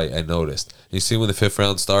whole fight. I noticed. You see when the 5th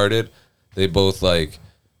round started, they both like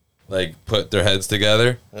put their heads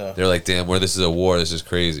together. Yeah. They're like, damn, this is a war. This is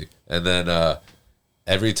crazy. And then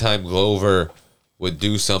every time Glover would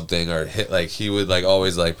do something or hit, like, he would like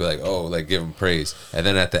always like be like, oh, like give him praise. And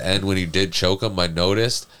then at the end when he did choke him, I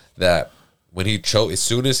noticed that when he choked, as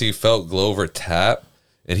soon as he felt Glover tap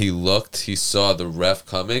and he saw the ref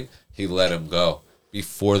coming, he let him go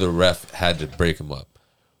before the ref had to break him up.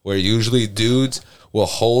 Where usually dudes will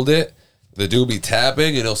hold it, the dude will be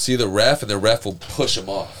tapping and he'll see the ref and the ref will push him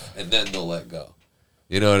off and then they'll let go.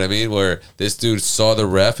 You know what I mean? Where this dude saw the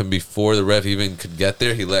ref, and before the ref even could get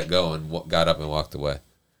there, he let go and got up and walked away.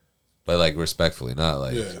 But like respectfully, not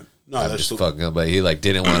like I'm just fucking up. But he like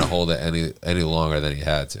didn't want to hold it any longer than he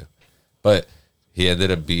had to. But he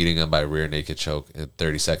ended up beating him by rear naked choke in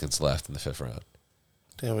 30 seconds left in the 5th round.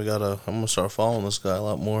 Damn, I'm gonna start following this guy a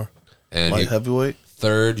lot more. And light heavyweight,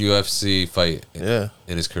 3rd UFC fight in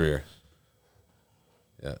his career.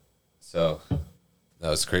 Yeah, so. That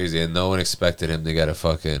was crazy, and no one expected him to get a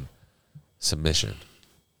fucking submission.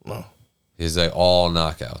 No. He's like all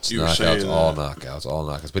knockouts. All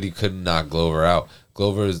knockouts. But he couldn't knock Glover out.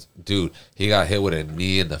 Dude, he got hit with a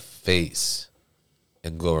knee in the face,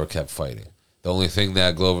 and Glover kept fighting. The only thing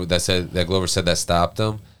that Glover said that stopped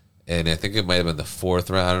him, and I think it might have been the 4th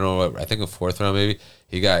round. I don't know. I think the 4th round maybe.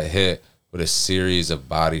 He got hit with a series of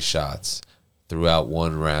body shots throughout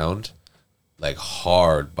one round. Like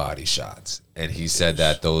hard body shots, and he said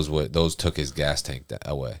that those took his gas tank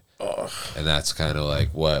away, and that's kind of like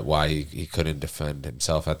why he couldn't defend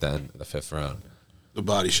himself at the end of the 5th round. The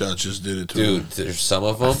body shots just did it to him. Dude, there's some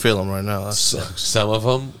of them. I feel him right now. That sucks. Some of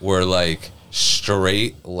them were like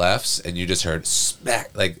straight lefts, and you just heard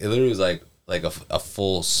smack. Like it literally was like a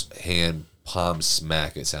full hand palm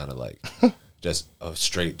smack. It sounded like just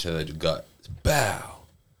straight to the gut. Bow.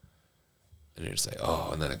 And you're just like,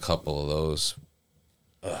 oh, and then a couple of those.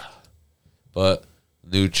 Ugh. But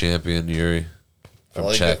new champion, Yuri.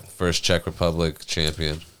 From first Czech Republic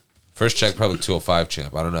champion. First Czech Republic 205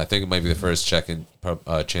 champ. I don't know. I think it might be the first Czech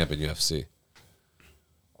champ in UFC.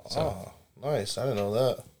 So, nice. I didn't know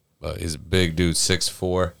that. But he's a big dude,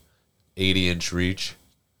 6'4", 80-inch reach.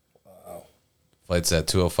 Wow. Fights at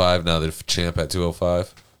 205. Now the champ at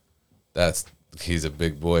 205. He's a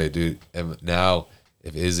big boy, dude. And now,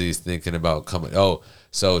 if Izzy's thinking about coming,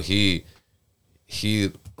 so he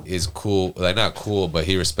is cool, like not cool, but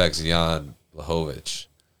he respects Jan Blachowicz,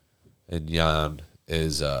 and Jan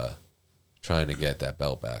is trying to get that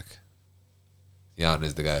belt back. Jan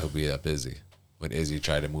is the guy who beat up Izzy when Izzy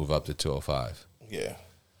tried to move up to 205. Yeah.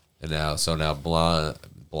 And now blonde.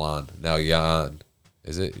 Now Jan,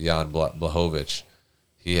 is it Jan Blachowicz?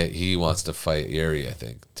 He wants to fight Yuri, I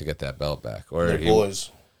think, to get that belt back. Or They're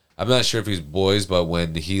boys. I'm not sure if he's boys, but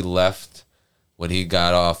when he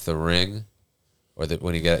got off the ring,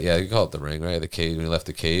 when he got, you call it the ring, right? The cage. When he left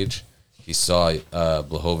the cage, he saw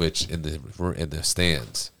Blachowicz in the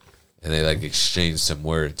stands, and they like exchanged some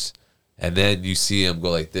words, and then you see him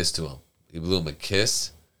go like this to him. He blew him a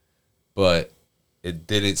kiss, but it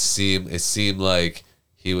didn't seem. It seemed like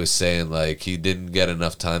he was saying like he didn't get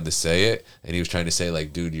enough time to say it, and he was trying to say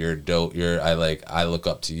like, dude, you're dope. I look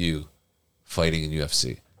up to you, fighting in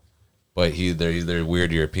UFC. But they're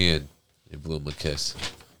weird European. He blew him a kiss.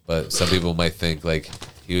 But some people might think like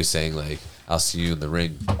he was saying like, I'll see you in the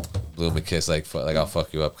ring, blew him a kiss, like I'll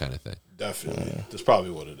fuck you up kind of thing. Definitely. That's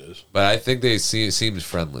probably what it is. But I think it seemed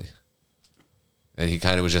friendly. And he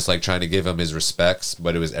kind of was just like trying to give him his respects,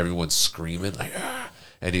 but it was everyone screaming like, ah!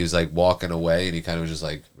 And he was like walking away, and he kind of was just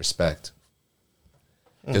like, respect.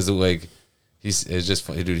 Because like it's just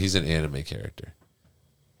funny, dude. He's an anime character.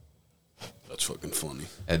 That's fucking funny.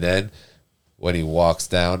 And then when he walks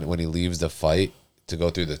down, when he leaves the fight to go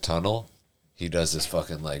through the tunnel, he does this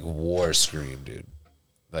fucking like war scream, dude.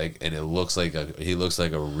 Like, and it looks like he looks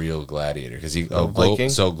like a real gladiator because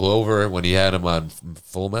so Glover, when he had him on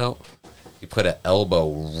full mount, he put an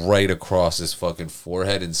elbow right across his fucking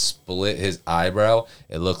forehead and split his eyebrow.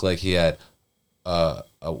 It looked like he had a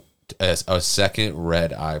second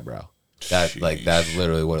red eyebrow. That's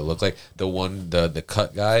literally what it looked like. The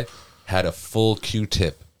cut guy had a full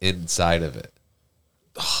Q-tip inside of it.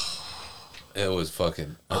 It was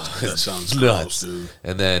fucking That sounds nuts, gross, dude.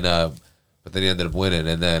 And then, but then he ended up winning.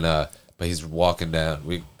 And then, but he's walking down.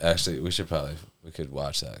 We could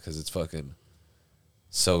watch that because it's fucking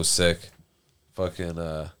so sick. Fucking,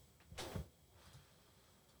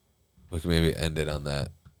 we could maybe end it on that.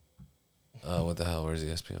 What the hell? Where's the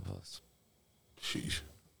ESPN Plus? Sheesh.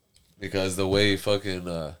 Because the way fucking,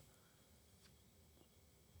 do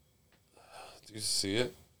you see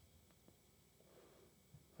it?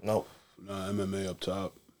 Nope. No, MMA up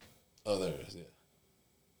top. Oh, there it is, yeah.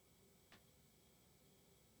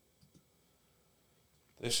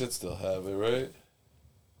 They should still have it, right?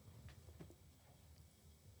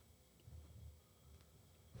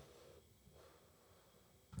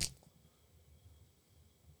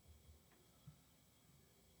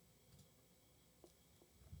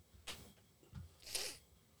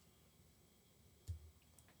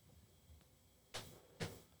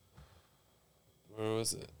 Where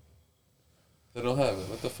was it? They don't have it.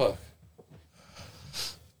 What the fuck?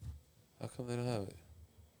 How come they don't have it?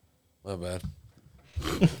 My bad.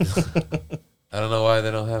 I don't know why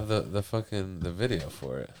they don't have the fucking the video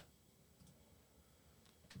for it.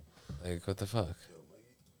 Like, what the fuck?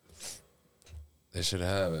 They should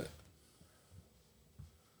have it.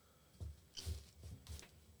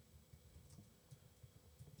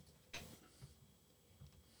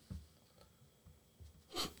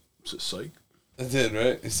 Is it psych? It did,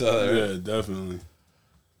 right? You saw that, right? Yeah, definitely.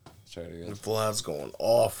 Let's try it again. Vlad's going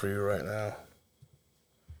off for you right now.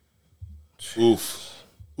 Oof.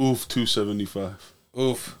 Oof, 275.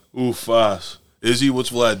 Oof. Oof, fast. Izzy, what's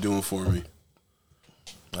Vlad doing for me?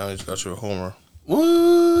 Now he's got you a homer.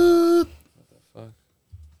 What? Fuck.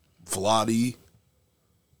 Vladdy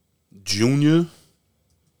Jr.?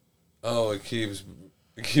 Oh, it keeps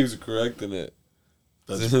correcting it.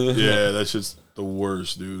 That's just the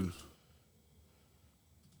worst, dude.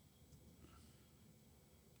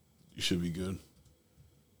 You should be good.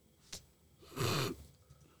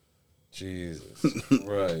 Jesus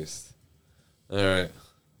Christ. All right.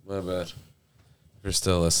 My bad. If you're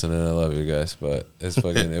still listening, I love you guys, but it's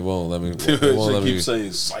fucking, it won't let me, it won't let me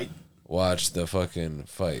saying psych. watch the fucking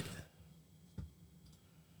fight.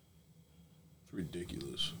 It's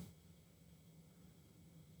ridiculous.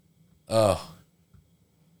 Oh.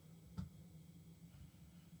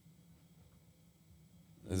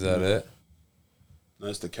 Is that it?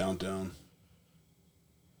 That's the countdown.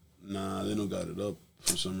 Nah, they don't got it up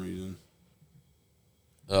for some reason.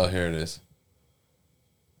 Oh, here it is.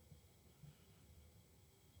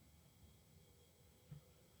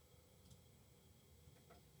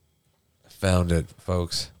 I found it,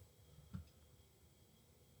 folks.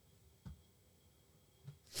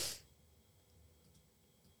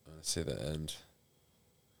 I want to see the end.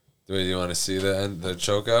 Do you want to see the end, the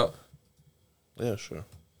choke out? Yeah, sure.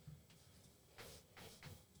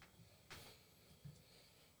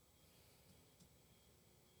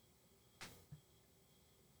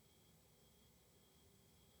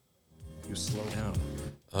 you slow down.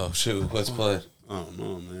 Oh, shoot. What's playing? I don't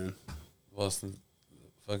know, man. Boston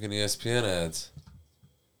fucking ESPN ads.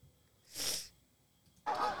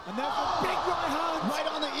 And there's a big right hand. Right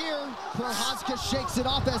on the ear. Prochazka shakes it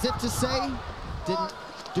off as if to say, didn't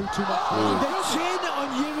do too much. The chin on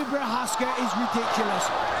Yuri Prochazka is ridiculous.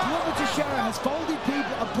 Glover Teixeira has folded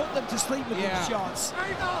people and put them to sleep with these shots.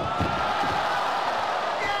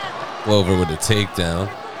 Glover with the takedown.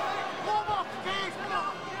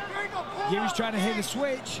 Yuri's trying to hit a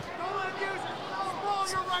switch.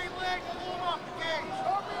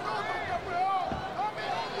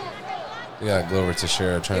 We got Glover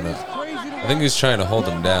Teixeira trying to... I think he's trying to hold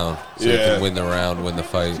him down so he can win the round, win the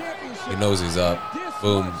fight. He knows he's up.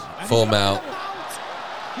 Boom. Full mount.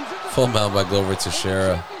 Full mount by Glover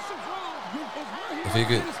Teixeira. If he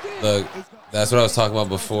could... Look, that's what I was talking about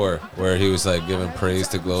before, where he was like giving praise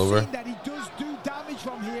to Glover. That he does do damage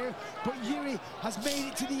from here, but Yuri has made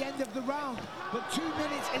it to the end of the round. But 2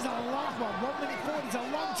 minutes is a long one. 1 minute 40 is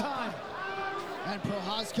a long time. And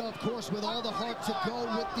Prochazka, of course, with all the heart to go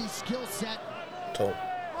with the skill set.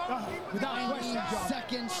 Without 90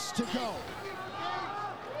 seconds to go.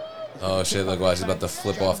 Oh shit, look, watch, he's about to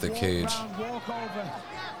flip off the cage.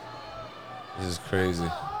 This is crazy.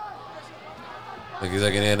 Like, he's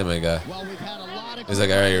like an anime guy. He's like,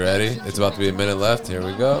 all right, you ready? It's about to be a minute left. Here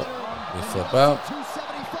we go. Let me flip out.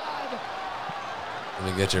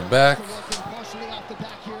 Let me get your back.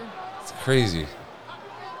 It's crazy.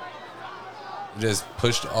 Just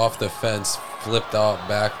pushed off the fence, flipped off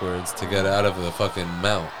backwards to get out of the fucking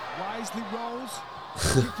mount. Wisely rolls.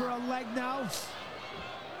 Looking for a leg now.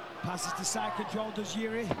 Passes to side control, does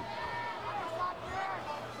Yuri.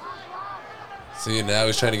 See, now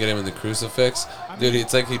he's trying to get him in the crucifix. Dude,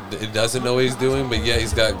 it's like he doesn't know what he's doing, but yeah,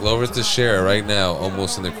 he's got Glover Teixeira right now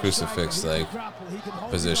almost in the crucifix like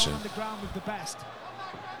position.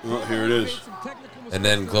 Well, here it is. And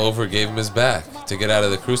then Glover gave him his back to get out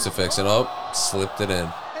of the crucifix, and slipped it in.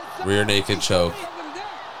 Rear naked choke.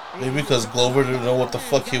 Maybe because Glover didn't know what the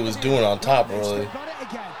fuck he was doing on top, really.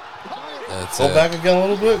 That's Go it. back again a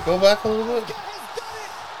little bit. Go back a little bit.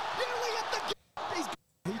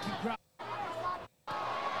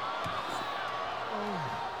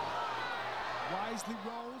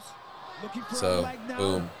 So,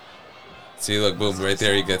 boom. See, look, boom, right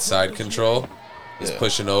there he gets side control. He's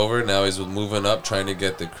pushing over. Now he's moving up, trying to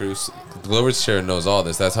get the cruise. Glover Teixeira knows all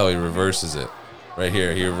this. That's how he reverses it. Right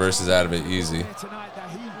here, he reverses out of it easy.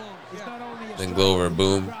 Then Glover,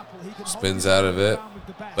 boom, spins out of it.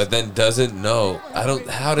 But then doesn't know.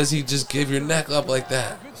 How does he just give your neck up like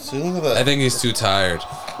that? See, look at that. I think he's too tired.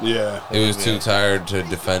 Yeah. He was too tired to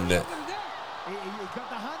defend it.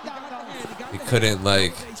 He couldn't,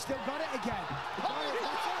 like...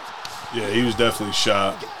 Yeah, he was definitely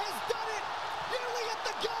shot.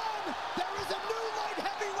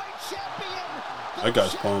 That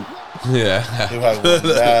guy's pumped. Yeah. He had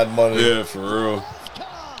bad money. Yeah, for real.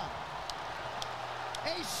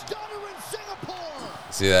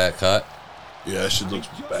 See that cut? Yeah, that shit looks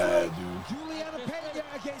bad, dude.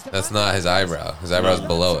 That's not his eyebrow. His eyebrow's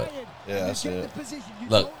below it. Yeah, that's it.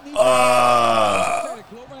 Look.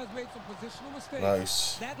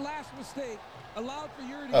 Nice. That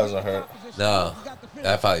doesn't hurt. No.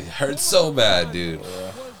 That probably hurts so bad, dude.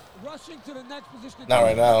 Yeah. Not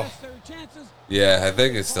right now. Yeah, I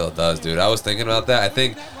think it still does, dude. I was thinking about that. I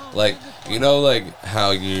think, like, you know, like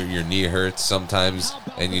how your knee hurts sometimes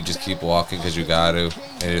and you just keep walking because you got to,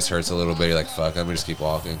 and it just hurts a little bit. You're like, fuck, I'm going to just keep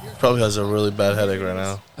walking. Probably has a really bad headache right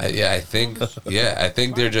now. I think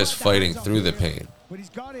they're just fighting through the pain.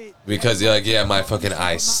 Because you're like, yeah, my fucking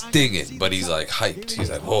eye's stinging, but he's like hyped. He's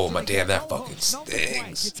like, whoa, my damn, that fucking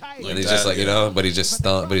stings. And he's just like, you know, but he's just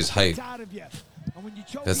stunned, but he's hyped.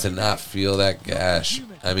 Because to not feel that gash,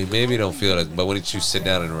 I mean, maybe you don't feel it, but when you sit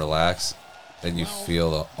down and relax, then you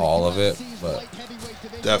feel all of it. But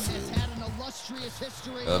definitely.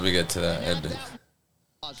 Let me get to that ending.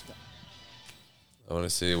 I want to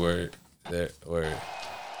see where.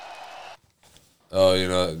 Oh, you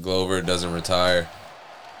know, Glover doesn't retire.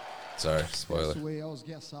 Sorry, spoiler. That's the way I was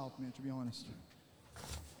guessed out, man, to be honest.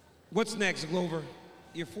 What's next, Glover?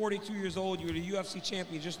 You're 42 years old. You're the UFC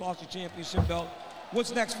champion. You just lost your championship belt.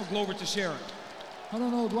 What's next for Glover Teixeira? I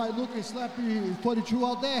don't know. Do I look slappy 42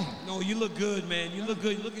 out there? No, you look good, man. You look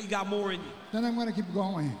good. You look like you got more in you. Then I'm going to keep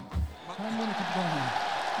going.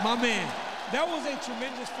 My man, that was a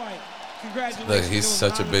tremendous fight. Congratulations. Look, he's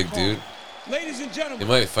such a big dude. Ladies and gentlemen, he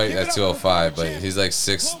might fight at 205, but he's like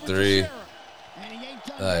 6'3",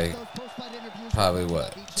 like probably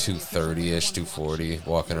what 230-ish, 240,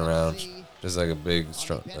 walking around. Just like a big,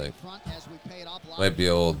 strong, like, might be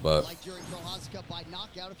old, but.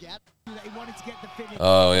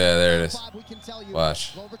 Oh, yeah, there it is.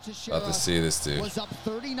 Watch. About to see this dude.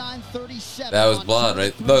 That was blonde,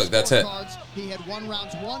 right? Look, that's it. All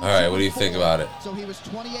right, what do you think about it?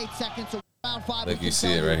 Like, you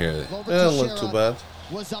see it right here. It doesn't look too bad.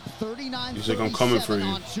 Was up 39. He's like, I'm coming for you.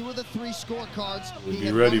 On 2 of the 3 scorecards.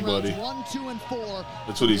 Be ready, buddy. 1, 2, and 4.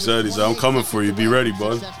 That's what he said. He said, I'm coming for you. Be ready,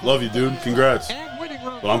 bud. Love you, dude. Congrats.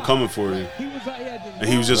 But I'm coming for you. And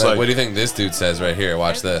he was just like, what do you think this dude says right here?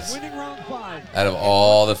 Watch this. Out of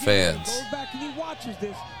all the fans. Goes back and he watches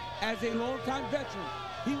this as a longtime veteran.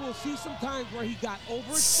 He will see some times where he got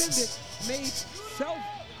overextended,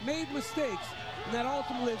 made mistakes. And that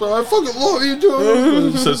ultimately, bro, I fucking love you,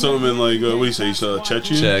 dude. He said something in like, what do you say? He's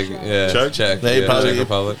Chechen? Czech, yeah. Czech. Czech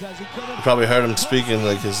Republic. You probably heard him speaking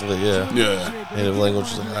like his, native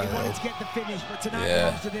language.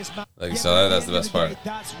 Yeah. Like you saw that, that's the best part.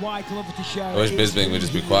 I wish Bisbing would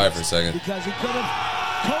just be quiet for a second. Because he could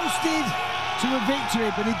have coasted to a victory,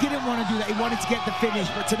 but he didn't want to do that. He wanted to get the finish.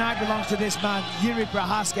 But tonight belongs to this man, Yuri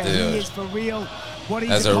Prochazka. He is for real.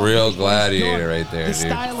 That's a real gladiator right there, the dude.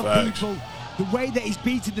 Style of people, the way that he's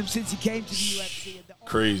beaten them since he came to the UFC. And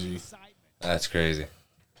crazy. That's crazy.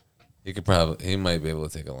 He might be able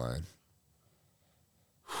to take a line.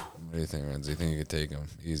 What do you think, Renz? Do you think you could take him?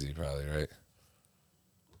 Easy, probably, right?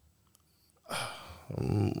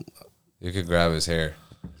 You could grab his hair,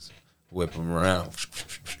 whip him around.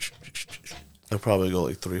 They'll probably go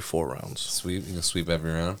like 3-4 rounds. Sweep. You can sweep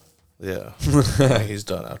every round. Yeah. He's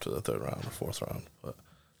done after the 3rd round or 4th round, but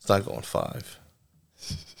it's not going 5.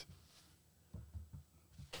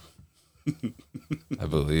 I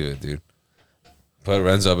believe it, dude. Put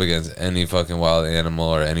Renzo up against any fucking wild animal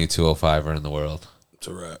or any 205er in the world. It's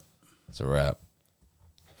a wrap. It's a wrap.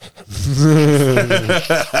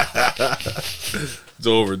 It's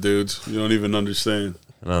over, dudes. You don't even understand.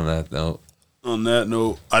 And on that note,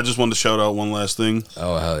 I just wanted to shout out one last thing.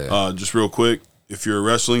 Oh, hell yeah. Just real quick, if you're a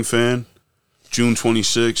wrestling fan, June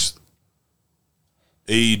 26th,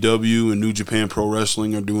 AEW and New Japan Pro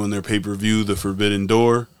Wrestling are doing their pay-per-view, The Forbidden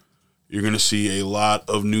Door. You're going to see a lot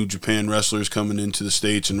of New Japan wrestlers coming into the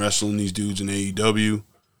States and wrestling these dudes in AEW.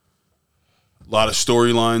 A lot of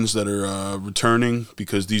storylines that are returning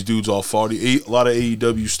because these dudes all fought. A lot of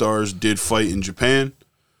AEW stars did fight in Japan,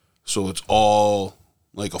 so it's all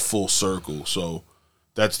like a full circle. So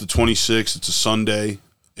that's the 26th. It's a Sunday.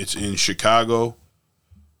 It's in Chicago.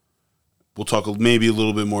 We'll talk maybe a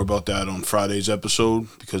little bit more about that on Friday's episode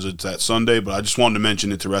because it's that Sunday, but I just wanted to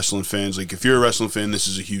mention it to wrestling fans. Like, if you're a wrestling fan, this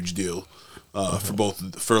is a huge deal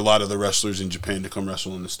for a lot of the wrestlers in Japan to come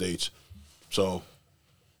wrestle in the States. So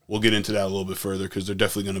we'll get into that a little bit further because they're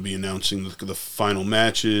definitely going to be announcing the final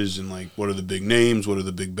matches and, like, what are the big names, what are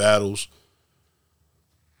the big battles.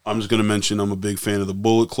 I'm just going to mention I'm a big fan of the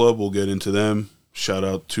Bullet Club. We'll get into them. Shout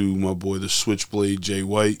out to my boy, the Switchblade, Jay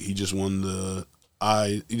White. He just won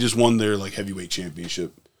their like heavyweight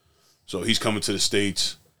championship. So he's coming to the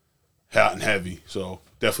States hot and heavy. So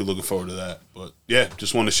definitely looking forward to that. But yeah,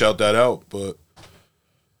 just want to shout that out. But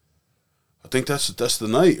I think that's the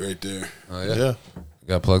night right there. Oh yeah. You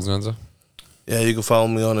got plugs, Renzo? Yeah, you can follow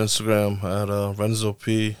me on Instagram at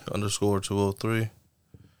RenzoP_203.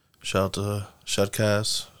 Shout out to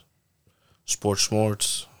Shedcast, Sports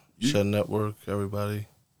Shmorts, Shed Network, everybody.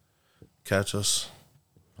 Catch us.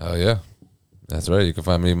 Oh yeah. That's right. You can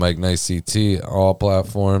find me, Mike Nice CT, all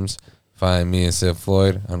platforms. Find me and Sid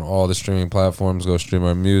Floyd on all the streaming platforms. Go stream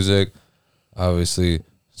our music. Obviously,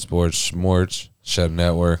 Sports Shmorts, Shed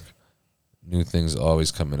Network. New things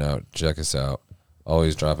always coming out. Check us out.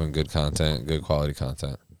 Always dropping good content, good quality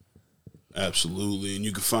content. Absolutely. And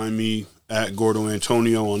you can find me at Gordo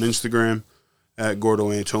Antonio on Instagram, at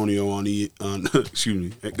Gordo Antonio on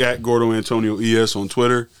at Gordo Antonio ES on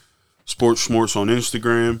Twitter, Sports Shmorts on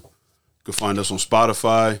Instagram. You can find us on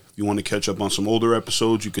Spotify. If you want to catch up on some older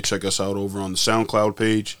episodes, you can check us out over on the SoundCloud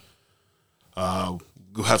page. We'll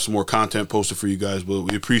have some more content posted for you guys, but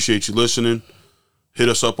we appreciate you listening. Hit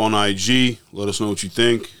us up on IG. Let us know what you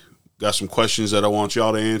think. Got some questions that I want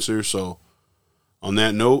y'all to answer. So on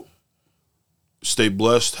that note, stay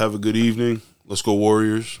blessed. Have a good evening. Let's go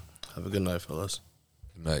Warriors. Have a good night, fellas.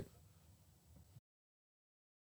 Good night.